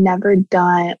that's never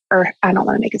done, or I don't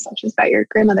want to make assumptions about your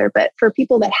grandmother, but for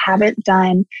people that haven't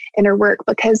done inner work,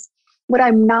 because what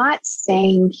I'm not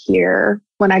saying here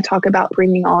when I talk about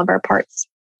bringing all of our parts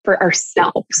for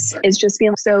ourselves is just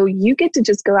being, so you get to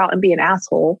just go out and be an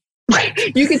asshole.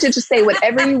 You get to just say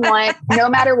whatever you want, no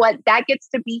matter what, that gets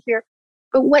to be here.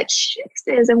 But what shifts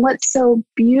is, and what's so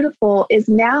beautiful is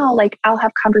now, like, I'll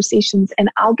have conversations and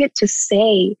I'll get to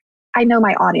say, I know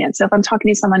my audience. So if I'm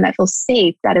talking to someone that feels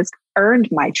safe, that has earned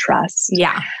my trust,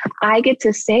 I get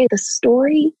to say the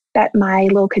story that my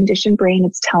little conditioned brain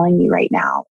is telling me right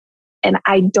now. And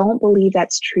I don't believe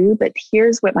that's true, but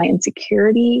here's what my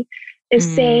insecurity is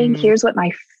saying. Here's what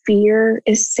my fear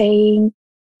is saying.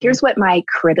 Here's what my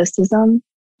criticism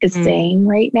is saying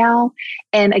right now.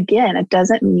 And again, it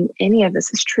doesn't mean any of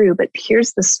this is true, but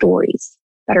here's the stories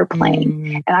that are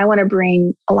playing. And I want to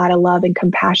bring a lot of love and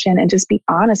compassion and just be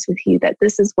honest with you that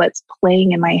this is what's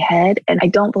playing in my head. And I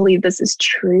don't believe this is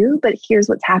true, but here's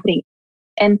what's happening.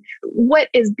 And what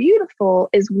is beautiful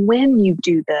is when you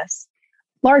do this,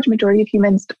 large majority of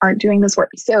humans aren't doing this work.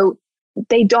 So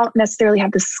they don't necessarily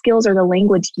have the skills or the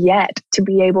language yet to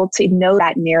be able to know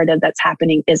that narrative that's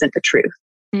happening isn't the truth,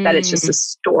 that it's just a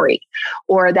story,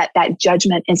 or that that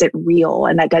judgment isn't real.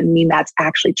 And that doesn't mean that's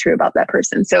actually true about that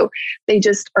person. So they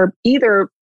just are either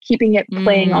keeping it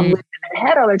playing on loop in their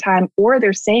head all the time, or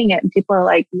they're saying it and people are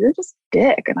like, you're just a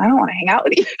dick and I don't want to hang out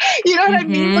with you. You know what I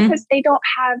mean? Because they don't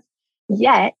have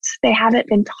yet, they haven't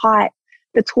been taught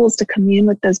the tools to commune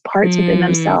with those parts within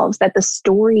themselves, that the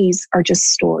stories are just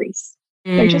stories.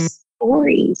 They're just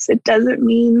stories. It doesn't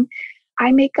mean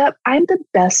I'm the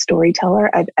best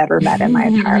storyteller I've ever met in my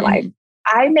entire life.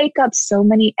 I make up so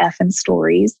many effing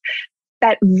stories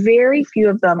that very few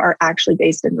of them are actually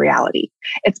based in reality.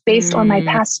 It's based on my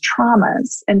past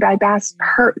traumas and my past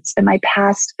hurts and my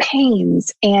past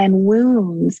pains and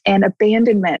wounds and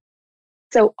abandonment.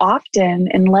 So often,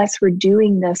 unless we're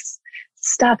doing this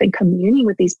stuff and communing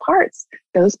with these parts,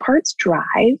 those parts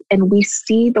drive and we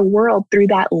see the world through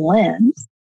that lens.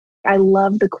 I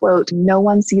love the quote, "No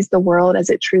one sees the world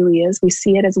as it truly is. We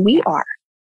see it as we are."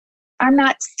 I'm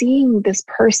not seeing this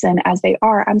person as they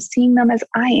are. I'm seeing them as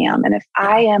I am. And if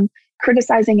I am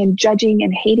criticizing and judging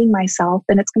and hating myself,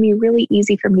 then it's going to be really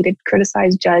easy for me to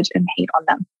criticize, judge, and hate on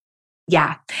them.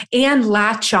 Yeah. And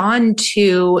latch on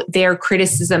to their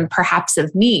criticism, perhaps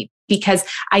of me. Because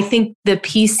I think the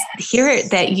piece here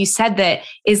that you said that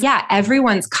is,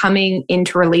 everyone's coming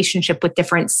into relationship with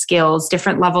different skills,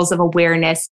 different levels of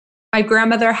awareness. My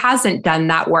grandmother hasn't done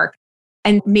that work.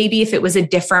 And maybe if it was a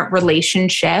different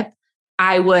relationship,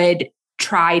 I would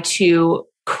try to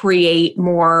create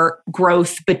more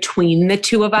growth between the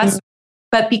two of us.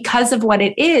 But because of what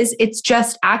it is, it's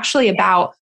just actually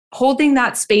about holding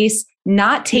that space,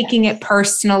 not taking it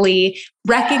personally,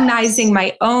 recognizing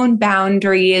my own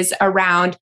boundaries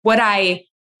around what I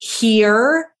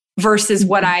hear versus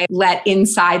what I let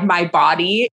inside my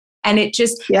body. And it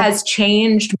just has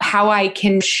changed how I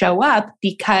can show up,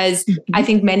 because I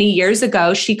think many years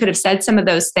ago, she could have said some of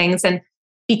those things, and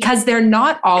because they're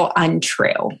not all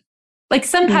untrue. Like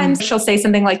sometimes she'll say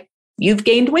something like, "You've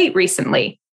gained weight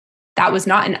recently." That was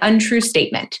not an untrue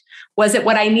statement. Was it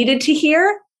what I needed to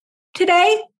hear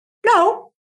today?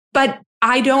 No, but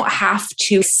I don't have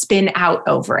to spin out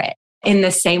over it in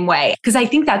the same way, because I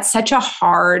think that's such a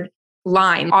hard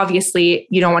line. Obviously,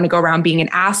 you don't want to go around being an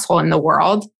asshole in the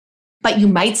world, but you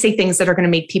might say things that are going to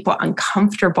make people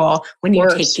uncomfortable when you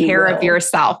take care of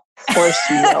yourself. Of course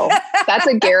you will. That's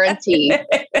a guarantee.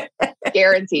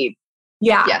 Guaranteed.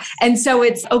 Yeah. Yes. And so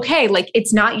it's okay. Like,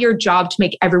 it's not your job to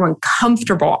make everyone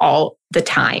comfortable all the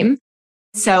time.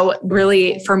 So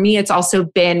really, for me, it's also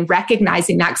been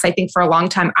recognizing that, because I think for a long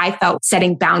time, I felt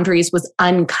setting boundaries was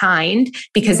unkind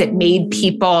because it made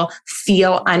people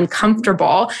feel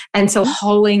uncomfortable. And so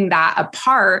pulling that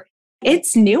apart,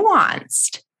 it's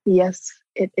nuanced. Yes,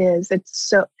 it is. It's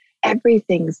so,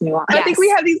 everything's nuanced. Yes. I think we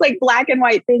have these like black and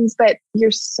white things, but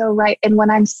you're so right. And when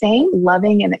I'm saying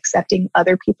loving and accepting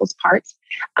other people's parts,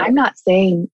 I'm not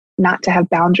saying not to have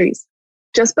boundaries.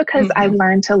 Just because I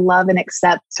learned to love and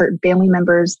accept certain family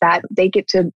members, that they get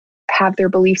to have their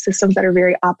belief systems that are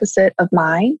very opposite of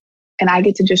mine, and I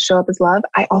get to just show up as love,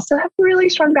 I also have really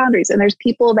strong boundaries. And there's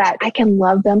people that I can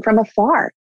love them from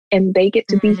afar, and they get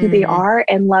to be who they are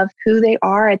and love who they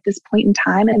are at this point in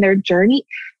time, and their journey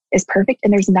is perfect.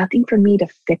 And there's nothing for me to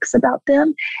fix about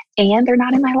them. And they're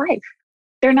not in my life.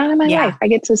 They're not in my life. I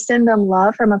get to send them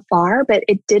love from afar, but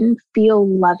it didn't feel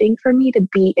loving for me to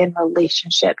be in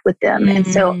relationship with them. And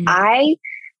so I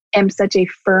am such a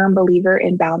firm believer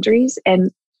in boundaries. And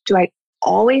do I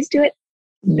always do it?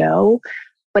 No,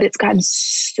 but it's gotten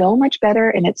so much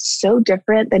better, and it's so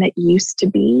different than it used to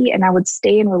be. And I would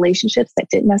stay in relationships that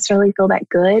didn't necessarily feel that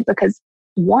good because,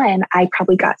 one, I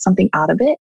probably got something out of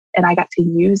it and I got to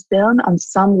use them on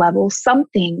some level.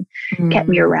 Something kept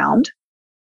me around.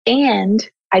 And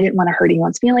I didn't want to hurt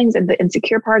anyone's feelings. And the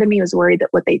insecure part of me was worried that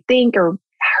what they think or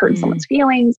hurt someone's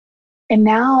feelings. And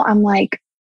now I'm like,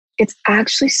 it's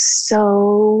actually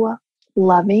so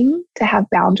loving to have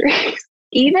boundaries.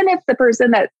 Even if the person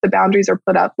that the boundaries are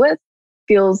put up with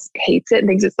hates it and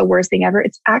thinks it's the worst thing ever,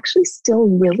 it's actually still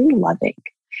really loving.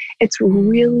 It's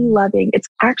really loving. It's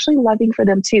actually loving for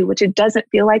them too, which it doesn't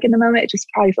feel like in the moment. It just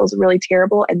probably feels really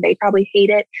terrible and they probably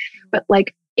hate it. But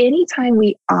like, anytime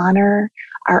we honor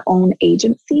our own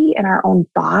agency and our own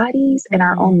bodies and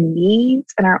our own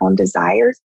needs and our own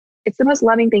desires, it's the most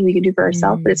loving thing we can do for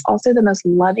ourselves, but it's also the most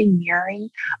loving mirroring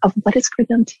of what is for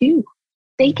them too.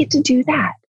 They get to do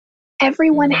that.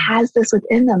 Everyone has this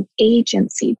within them,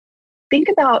 agency. Think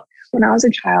about when I was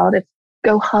a child, if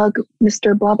go hug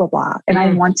Mr. Blah, blah, blah, and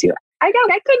I want to. I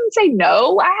couldn't say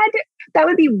no. That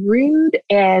would be rude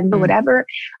and whatever.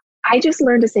 I just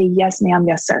learned to say, yes, ma'am,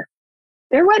 yes, sir.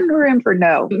 There wasn't room for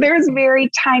no. There's very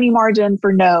tiny margin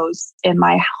for no's in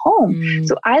my home.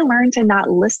 So I learned to not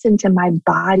listen to my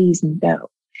body's no,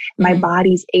 my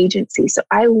body's agency. So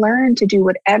I learned to do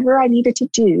whatever I needed to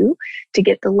do to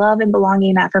get the love and belonging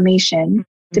and affirmation,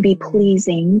 to be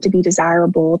pleasing, to be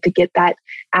desirable, to get that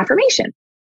affirmation.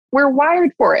 We're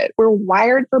wired for it. We're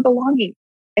wired for belonging.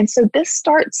 And so this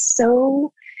starts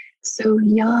so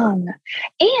young.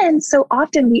 And so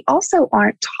often we also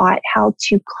aren't taught how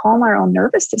to calm our own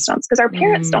nervous systems because our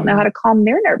parents don't know how to calm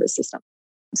their nervous system.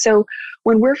 So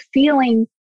when we're feeling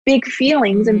big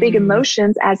feelings and big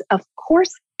emotions, as of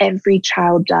course every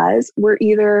child does. We're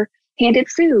either handed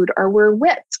food, or we're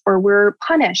whipped, or we're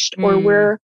punished, or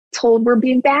we're told we're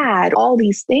being bad, all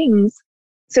these things.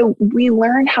 So we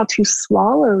learn how to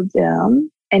swallow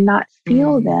them and not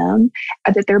feel them,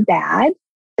 that they're bad,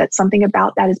 that something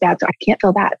about that is bad. So I can't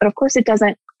feel that. But of course, it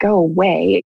doesn't go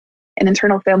away. In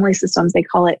internal family systems, they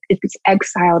call it, it's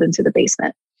exiled into the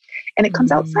basement, and it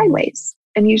comes out sideways,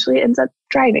 and usually ends up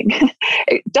driving.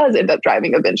 It does end up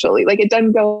driving eventually. Like, it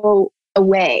doesn't go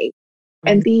away.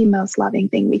 And the most loving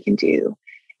thing we can do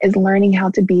is learning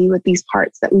how to be with these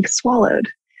parts that we've swallowed,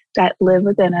 that live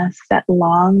within us, that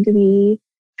long to be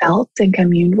felt and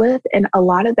communed with. And a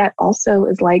lot of that also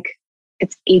is like,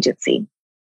 it's agency.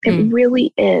 It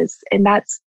really is. And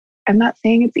I'm not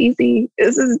saying it's easy.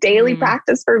 This is daily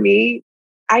practice for me.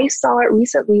 I saw it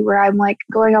recently where I'm like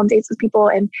going on dates with people,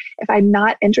 and if I'm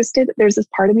not interested, there's this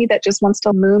part of me that just wants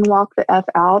to moonwalk the F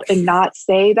out and not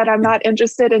say that I'm not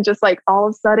interested, and just like all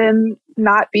of a sudden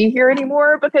not be here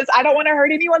anymore, because I don't want to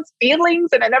hurt anyone's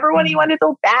feelings and I never want anyone to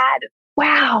feel bad.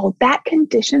 Wow, that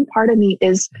conditioned part of me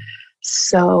is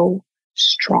so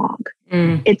strong.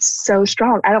 It's so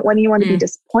strong. I don't want anyone to be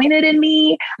disappointed in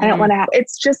me. I don't want to have,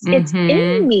 it's just, it's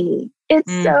in me. It's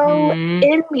so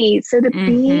in me. So to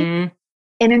be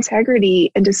in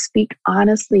integrity, and to speak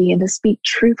honestly, and to speak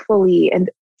truthfully, and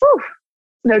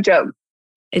no joke.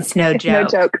 It's no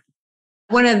joke.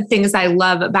 One of the things I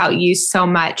love about you so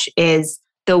much is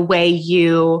the way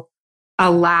you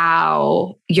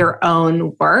allow your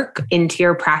own work into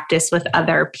your practice with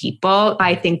other people.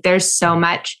 I think there's so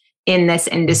much in this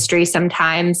industry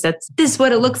sometimes this is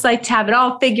what it looks like to have it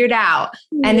all figured out.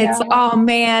 And it's, oh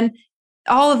man,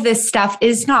 all of this stuff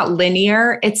is not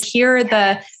linear. It's, here are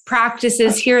the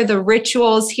practices, here are the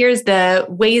rituals, here's the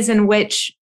ways in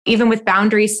which, even with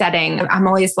boundary setting, I'm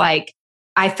always like,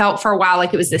 I felt for a while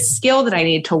like it was this skill that I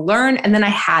needed to learn, and then I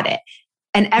had it.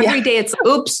 And every day it's,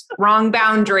 oops, wrong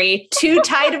boundary, too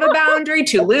tight of a boundary,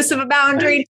 too loose of a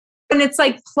boundary. And it's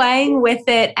like playing with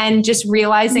it and just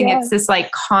realizing it's this like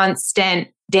constant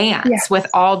dance with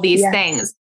all these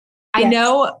things. I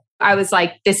know I was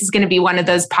like, this is going to be one of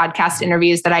those podcast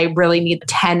interviews that I really need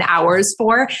 10 hours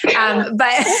for.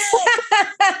 But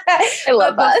I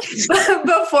love us.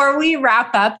 Before we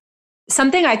wrap up,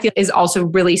 something I feel is also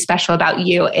really special about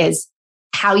you is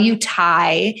how you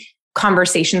tie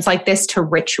conversations like this to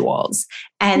rituals.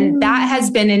 And that has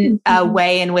been in a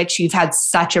way in which you've had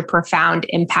such a profound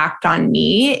impact on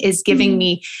me, is giving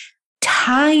me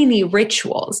tiny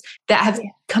rituals that have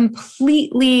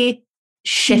completely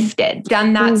shifted,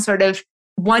 done that sort of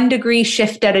 1 degree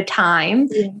shift at a time,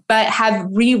 but have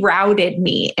rerouted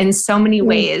me in so many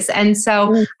ways. And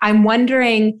so I'm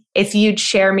wondering if you'd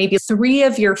share maybe 3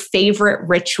 of your favorite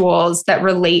rituals that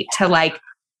relate to like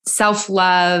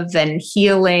self-love and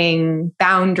healing,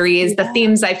 boundaries, the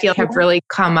themes I feel have really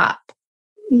come up.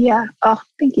 Yeah. Oh,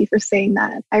 thank you for saying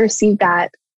that. I received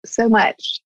that so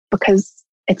much because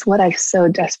it's what I so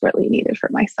desperately needed for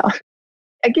myself.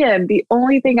 Again, the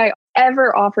only thing I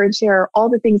ever offer and share are all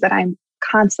the things that I'm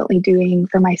constantly doing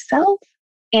for myself.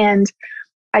 And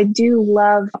I do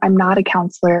love, I'm not a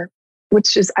counselor,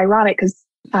 which is ironic because,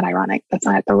 not ironic, that's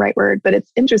not the right word, but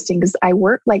it's interesting because I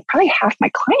work like probably half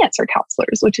my clients are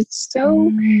counselors, which is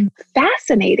so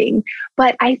fascinating.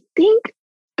 But I think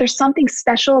there's something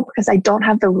special because I don't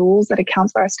have the rules that a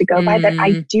counselor has to go by, that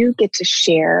I do get to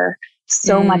share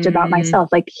so much about myself.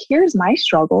 Like, here's my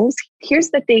struggles,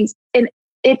 here's the things. And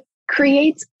it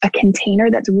creates a container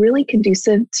that's really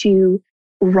conducive to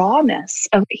rawness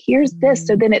of here's this.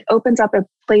 So then it opens up a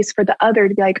place for the other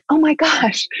to be like, oh my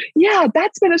gosh, yeah,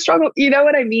 that's been a struggle. You know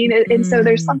what I mean? And so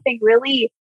there's something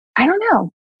really, I don't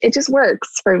know, it just works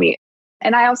for me.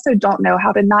 And I also don't know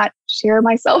how to not share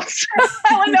myself.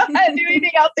 I don't know how to do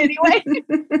anything else anyway.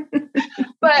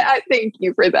 But I thank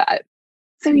you for that.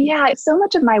 So yeah, so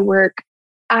much of my work,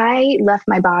 I left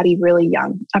my body really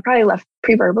young. I probably left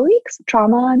pre-verbally because of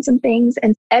trauma and some things.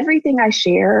 And everything I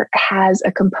share has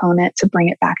a component to bring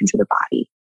it back into the body.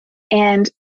 And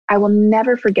I will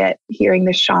never forget hearing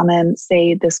the shaman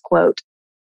say this quote,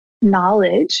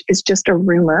 knowledge is just a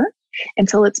rumor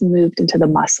until it's moved into the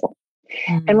muscle.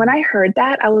 And when I heard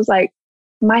that, I was like,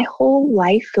 my whole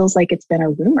life feels like it's been a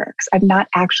rumor because I've not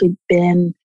actually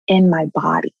been in my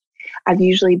body. I've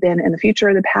usually been in the future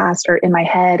or the past or in my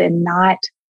head and not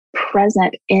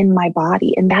present in my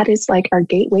body. And that is like our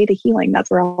gateway to healing.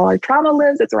 That's where all our trauma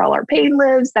lives. That's where all our pain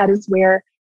lives. That is where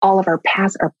all of our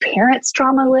past, our parents'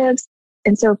 trauma lives.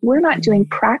 And so if we're not doing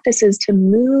practices to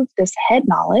move this head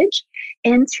knowledge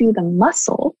into the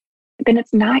muscle, then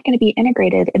it's not going to be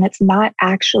integrated, and it's not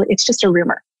actually, it's just a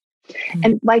rumor.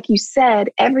 And like you said,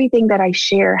 everything that I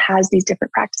share has these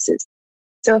different practices.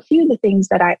 So a few of the things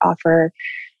that I offer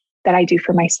that I do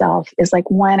for myself is like,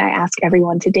 one, I ask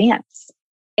everyone to dance.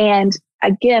 And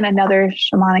again, another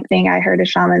shamanic thing, I heard a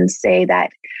shaman say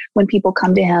that when people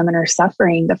come to him and are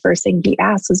suffering, the first thing he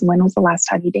asks is, when was the last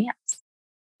time you danced?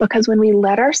 Because when we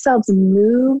let ourselves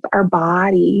move our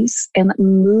bodies and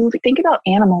move, think about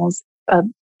animals. A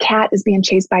cat is being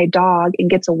chased by a dog and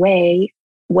gets away.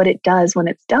 What it does when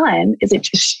it's done is it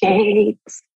just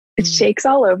shakes. It shakes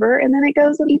all over, and then it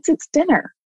goes and eats its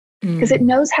dinner because it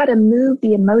knows how to move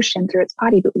the emotion through its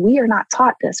body. But we are not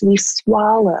taught this. We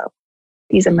swallow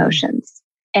these emotions,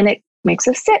 and it makes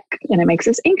us sick, and it makes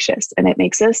us anxious, and it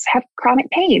makes us have chronic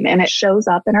pain, and it shows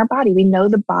up in our body. We know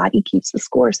the body keeps the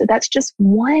score. So that's just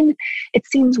one. It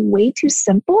seems way too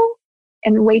simple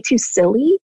and way too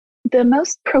silly. The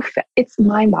most it's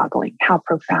mind-boggling how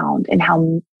profound and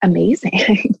how amazing.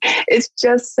 It's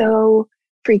just so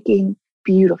freaking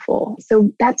beautiful.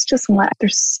 So that's just one.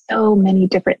 There's so many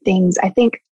different things. I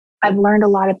think I've learned a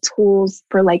lot of tools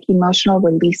for like emotional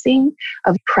releasing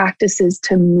of practices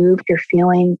to move if you're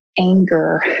feeling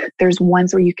anger. There's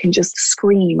ones where you can just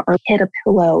scream or hit a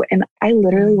pillow. And I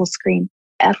literally will scream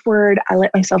F word. I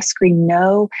let myself scream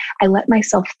no. I let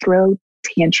myself throw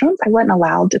tantrums. I wasn't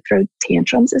allowed to throw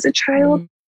tantrums as a child.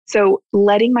 So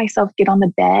letting myself get on the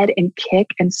bed and kick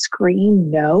and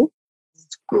scream no,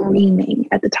 screaming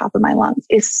at the top of my lungs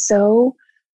is so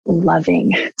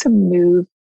loving to move.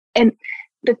 And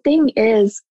the thing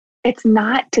is, it's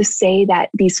not to say that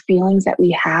these feelings that we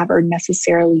have are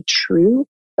necessarily true,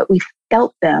 but we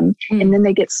felt them and then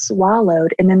they get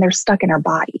swallowed and then they're stuck in our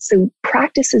body. So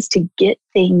practices to get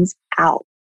things out.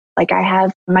 Like I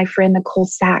have my friend Nicole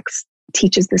Sachs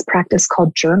teaches this practice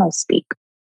called journal speak,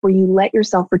 where you let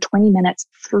yourself for 20 minutes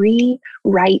free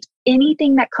write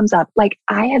anything that comes up. Like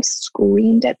I have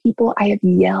screamed at people. I have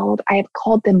yelled. I have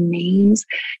called them names.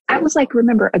 I was like,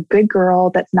 remember, a good girl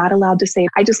that's not allowed to say,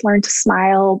 I just learned to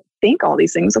smile, think all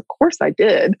these things. Of course I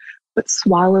did, but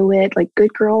swallow it. Like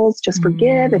good girls just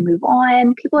forgive and move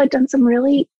on. People had done some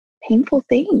really painful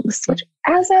things, which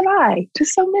as have I to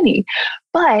so many,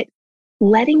 but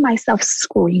letting myself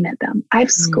scream at them. I've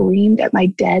screamed at my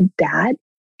dead dad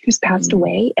who's passed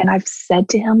away. And I've said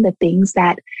to him the things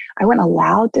that I wasn't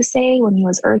allowed to say when he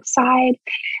was earthside.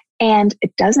 And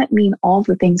it doesn't mean all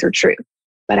the things are true,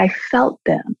 but I felt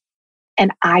them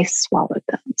and I swallowed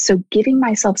them. So giving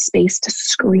myself space to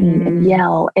scream and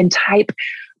yell and type,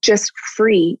 just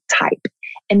free type.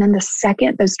 And then the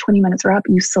second those 20 minutes are up,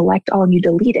 you select all and you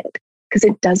delete it. Because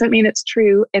it doesn't mean it's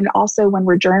true. And also when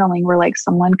we're journaling, we're like,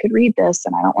 someone could read this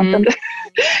and I don't want them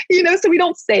to, so we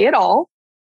don't say it all.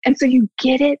 And so you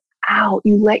get it out.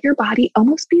 You let your body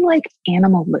almost be like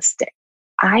animalistic.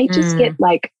 I just get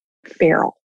like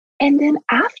feral. And then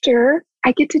after,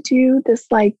 I get to do this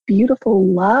like beautiful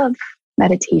love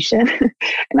meditation.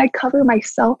 And I cover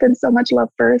myself in so much love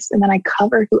first. And then I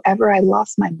cover whoever I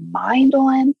lost my mind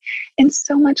on in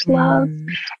so much love.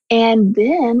 And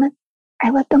then I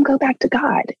let them go back to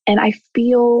God and I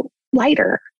feel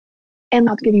lighter. And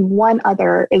I'll give you one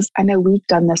other is, I know we've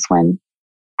done this one,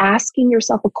 asking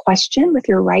yourself a question with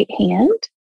your right hand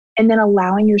and then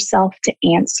allowing yourself to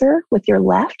answer with your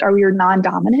left or your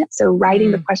non-dominant. So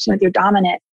writing the question with your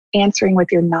dominant, answering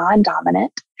with your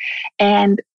non-dominant,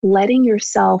 and letting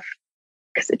yourself,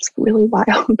 because it's really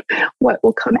wild what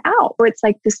will come out, or it's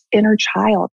like this inner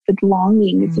child, the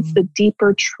longing, it's the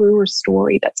deeper, truer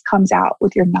story that comes out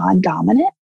with your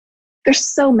non-dominant. There's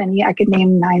so many, I could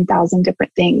name 9,000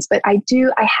 different things, but I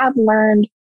have learned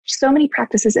so many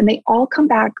practices and they all come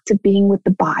back to being with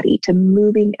the body, to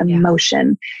moving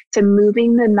emotion, to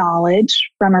moving the knowledge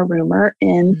from a rumor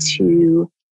into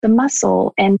the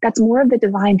muscle. And that's more of the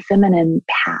divine feminine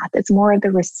path. It's more of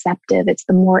the receptive. It's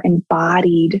the more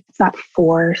embodied. It's not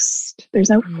forced. There's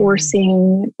no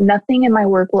forcing. Nothing in my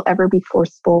work will ever be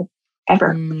forceful,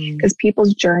 ever, because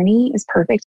people's journey is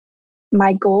perfect.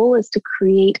 My goal is to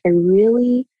create a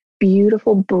really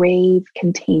beautiful, brave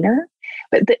container.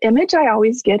 But the image I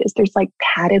always get is there's like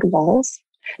padded walls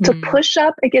to push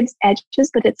up against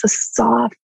edges, but it's a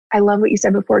soft, I love what you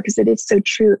said before, because it is so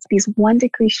true. It's these 1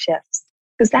 degree shifts.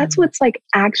 Because that's what's like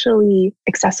actually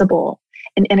accessible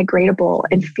and integratable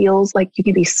and feels like you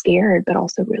can be scared, but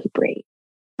also really brave.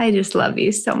 I just love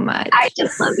you so much. I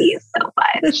just love you so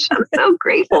much. I'm so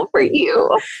grateful for you.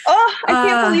 Oh, I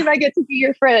can't believe I get to be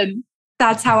your friend.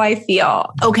 That's how I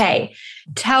feel. Okay.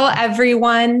 Tell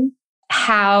everyone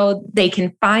how they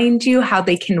can find you, how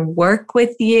they can work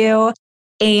with you.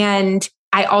 And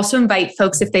I also invite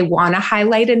folks, if they want to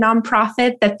highlight a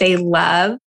nonprofit that they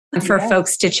love, for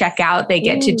folks to check out, they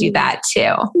get to do that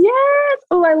too. Yes.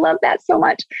 Oh, I love that so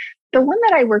much. The one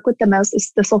that I work with the most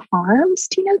is Thistle Farms.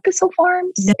 Do you know Thistle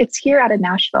Farms? No. It's here out of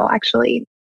Nashville, actually.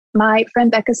 My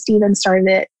friend Becca Stevens started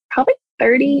it probably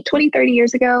 30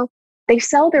 years ago. They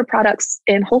sell their products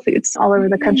in Whole Foods all over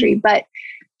the country, but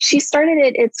she started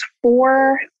it. It's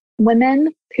for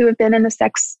women who have been in the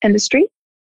sex industry,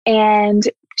 and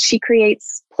she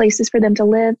creates places for them to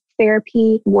live,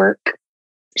 therapy, work.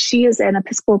 She is an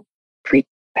Episcopal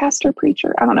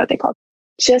preacher. I don't know what they call it.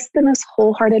 Just the most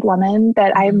wholehearted woman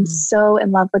that I'm so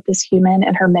in love with this human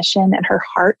and her mission and her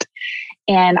heart.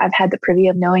 And I've had the privy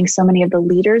of knowing so many of the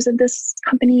leaders of this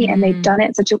company, and they've done it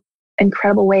in such an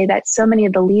incredible way that so many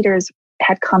of the leaders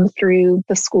had come through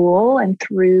the school and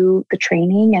through the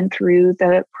training and through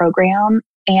the program.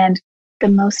 And the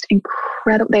most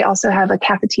incredible, they also have a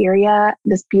cafeteria,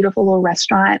 this beautiful little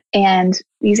restaurant, and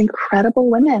these incredible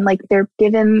women, like they're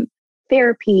given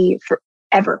therapy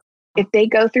forever. If they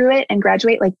go through it and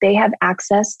graduate, like they have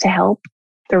access to help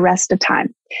the rest of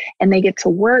time, and they get to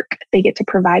work, they get to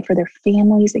provide for their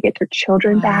families, they get their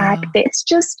children back.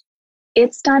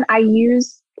 It's done. I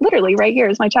use literally right here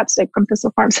is my chapstick from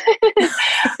Thistle Farms.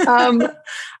 And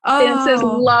it says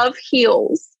love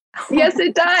heals. Yes,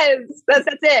 it does. That's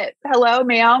it. Hello,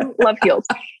 ma'am. Love heals.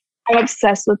 I'm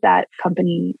obsessed with that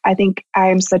company. I think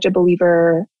I'm such a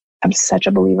believer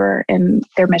in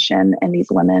their mission. And these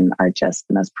women are just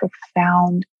the most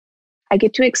profound. I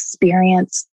get to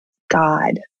experience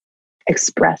God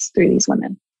expressed through these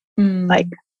women. Like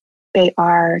they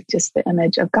are just the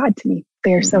image of God to me.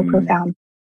 They are so profound.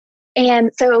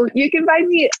 And so you can find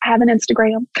me, I have an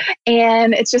Instagram,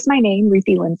 and it's just my name,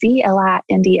 Ruthie Lindsey,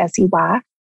 Lindsey.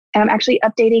 And I'm actually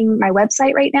updating my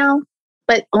website right now.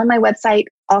 But on my website,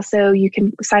 also, you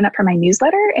can sign up for my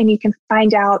newsletter, and you can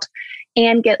find out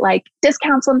and get like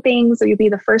discounts on things. So you'll be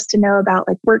the first to know about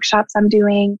like workshops I'm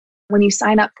doing. When you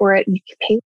sign up for it, you can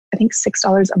pay, I think,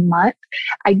 $6 a month.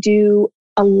 I do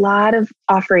a lot of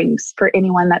offerings for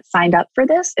anyone that signed up for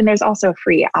this. And there's also a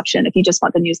free option if you just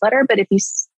want the newsletter. But if you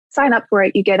sign up for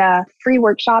it, you get a free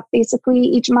workshop basically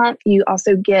each month. You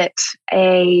also get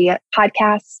a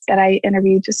podcast that I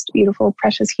interview just beautiful,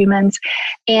 precious humans.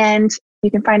 And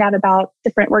you can find out about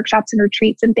different workshops and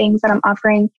retreats and things that I'm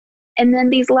offering. And then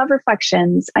these love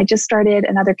reflections, I just started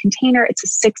another container. It's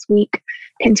a 6-week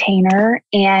container.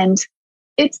 And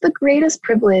it's the greatest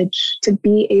privilege to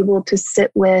be able to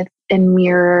sit with and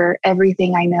mirror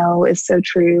everything I know is so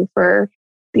true for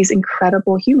these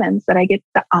incredible humans that I get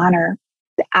the honor,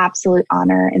 the absolute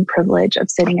honor and privilege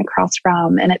of sitting across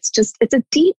from. And it's a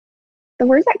deep, the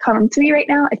words that come to me right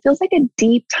now, it feels like a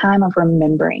deep time of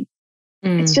remembering.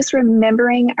 It's just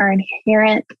remembering our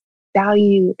inherent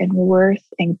value and worth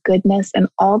and goodness and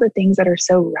all the things that are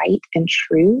so right and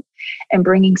true, and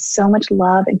bringing so much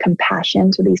love and compassion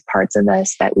to these parts of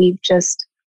us that we've just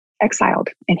exiled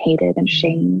and hated and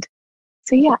shamed.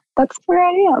 So yeah, that's where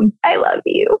I am. I love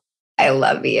you. I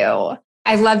love you.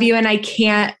 I love you. And I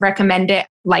can't recommend it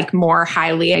like more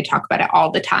highly. I talk about it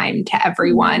all the time to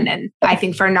everyone. And I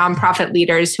think for nonprofit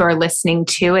leaders who are listening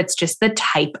too, it's just the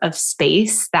type of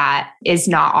space that is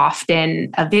not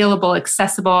often available,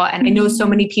 accessible. And I know so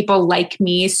many people like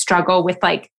me struggle with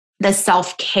like the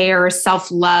self-care,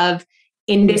 self-love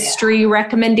industry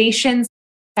recommendations.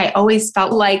 I always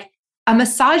felt like a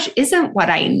massage isn't what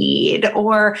I need,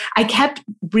 or I kept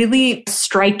really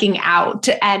striking out.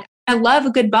 And I love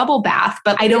a good bubble bath,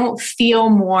 but I don't feel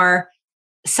more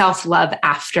self-love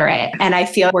after it. And I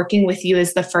feel working with you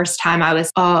is the first time I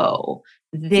was,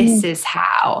 this is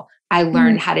how I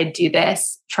learned how to do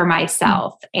this for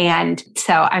myself. And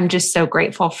so I'm just so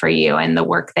grateful for you and the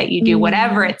work that you do,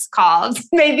 whatever it's called.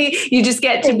 Maybe you just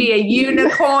get to be a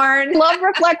unicorn. Love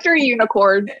reflector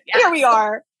unicorn. Yes. Here we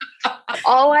are.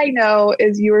 All I know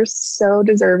is you are so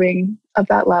deserving of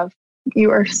that love.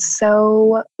 You are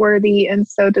so worthy and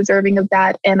so deserving of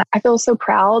that. And I feel so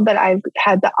proud that I've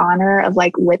had the honor of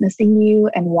like witnessing you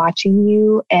and watching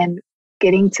you and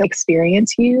getting to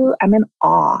experience you. I'm in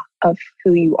awe of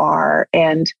who you are.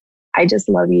 And I just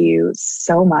love you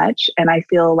so much. And I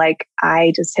feel like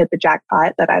I just hit the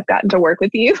jackpot that I've gotten to work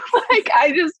with you. Like,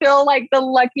 I just feel like the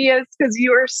luckiest because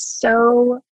you are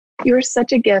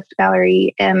such a gift,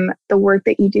 Mallory. And the work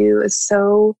that you do is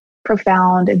so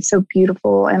profound and so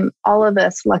beautiful. And all of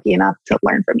us lucky enough to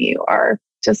learn from you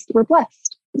we're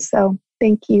blessed. So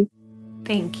thank you.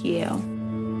 Thank you.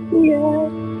 Yeah.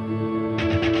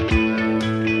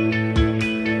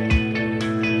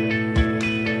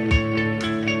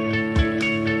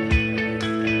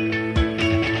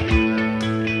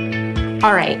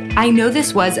 All right, I know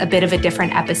this was a bit of a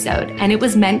different episode, and it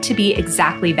was meant to be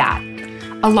exactly that.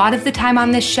 A lot of the time on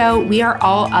this show, we are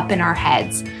all up in our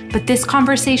heads, but this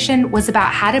conversation was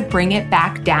about how to bring it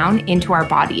back down into our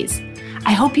bodies.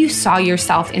 I hope you saw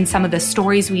yourself in some of the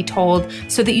stories we told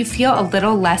so that you feel a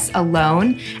little less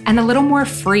alone and a little more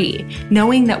free,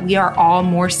 knowing that we are all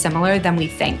more similar than we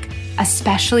think,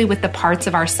 especially with the parts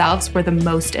of ourselves we're the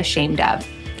most ashamed of.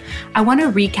 I want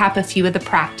to recap a few of the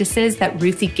practices that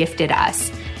Ruthie gifted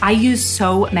us. I use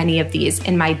so many of these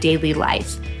in my daily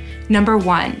life. Number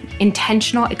 1,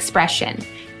 intentional expression.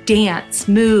 Dance,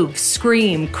 move,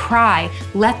 scream, cry.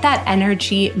 Let that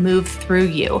energy move through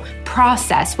you.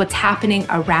 Process what's happening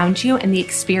around you and the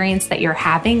experience that you're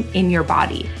having in your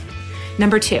body.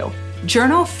 Number 2,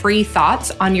 journal free thoughts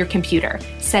on your computer.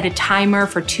 Set a timer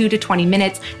for 2 to 20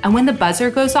 minutes, and when the buzzer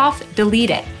goes off, delete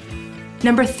it.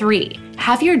 Number 3,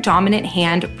 have your dominant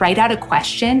hand write out a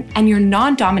question and your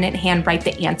non-dominant hand write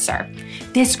the answer.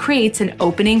 This creates an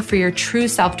opening for your true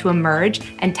self to emerge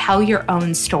and tell your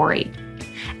own story.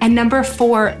 And number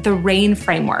 4, the RAIN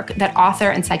framework that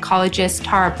author and psychologist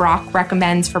Tara Brach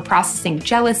recommends for processing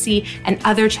jealousy and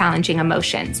other challenging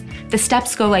emotions. The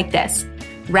steps go like this.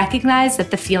 Recognize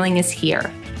that the feeling is here.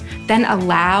 Then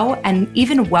allow and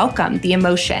even welcome the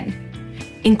emotion.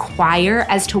 Inquire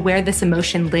as to where this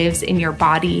emotion lives in your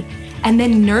body, and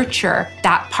then nurture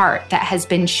that part that has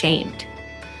been shamed.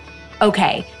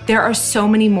 Okay, there are so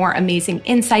many more amazing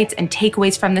insights and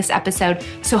takeaways from this episode,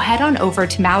 so head on over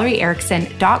to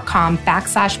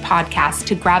MalloryErickson.com/podcast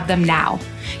to grab them now.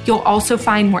 You'll also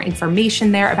find more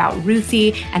information there about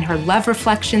Ruthie and her love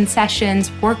reflection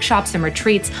sessions, workshops, and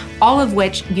retreats, all of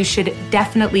which you should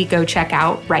definitely go check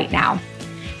out right now.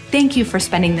 Thank you for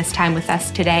spending this time with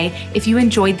us today. If you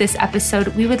enjoyed this episode,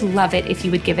 we would love it if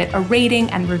you would give it a rating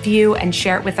and review and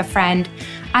share it with a friend.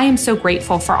 I am so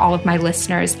grateful for all of my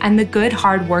listeners and the good,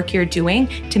 hard work you're doing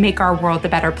to make our world a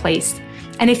better place.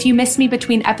 And if you miss me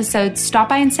between episodes, stop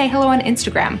by and say hello on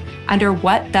Instagram under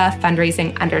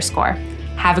 @whatthefundraising_.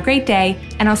 Have a great day,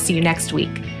 and I'll see you next week.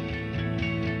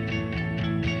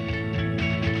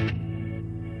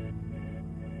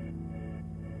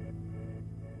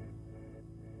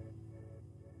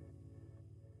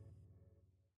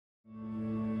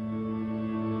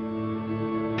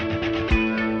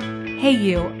 Hey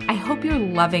you, I hope you're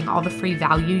loving all the free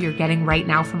value you're getting right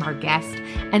now from our guest.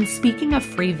 And speaking of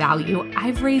free value,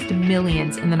 I've raised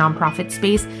millions in the nonprofit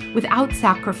space without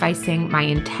sacrificing my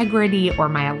integrity or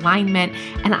my alignment,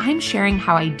 and I'm sharing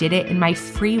how I did it in my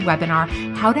free webinar,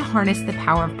 How to Harness the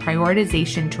Power of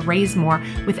Prioritization to Raise More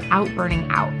Without Burning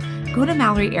Out. Go to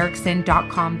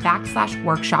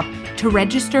MalloryErickson.com/workshop to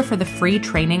register for the free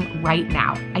training right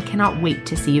now. I cannot wait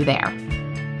to see you there.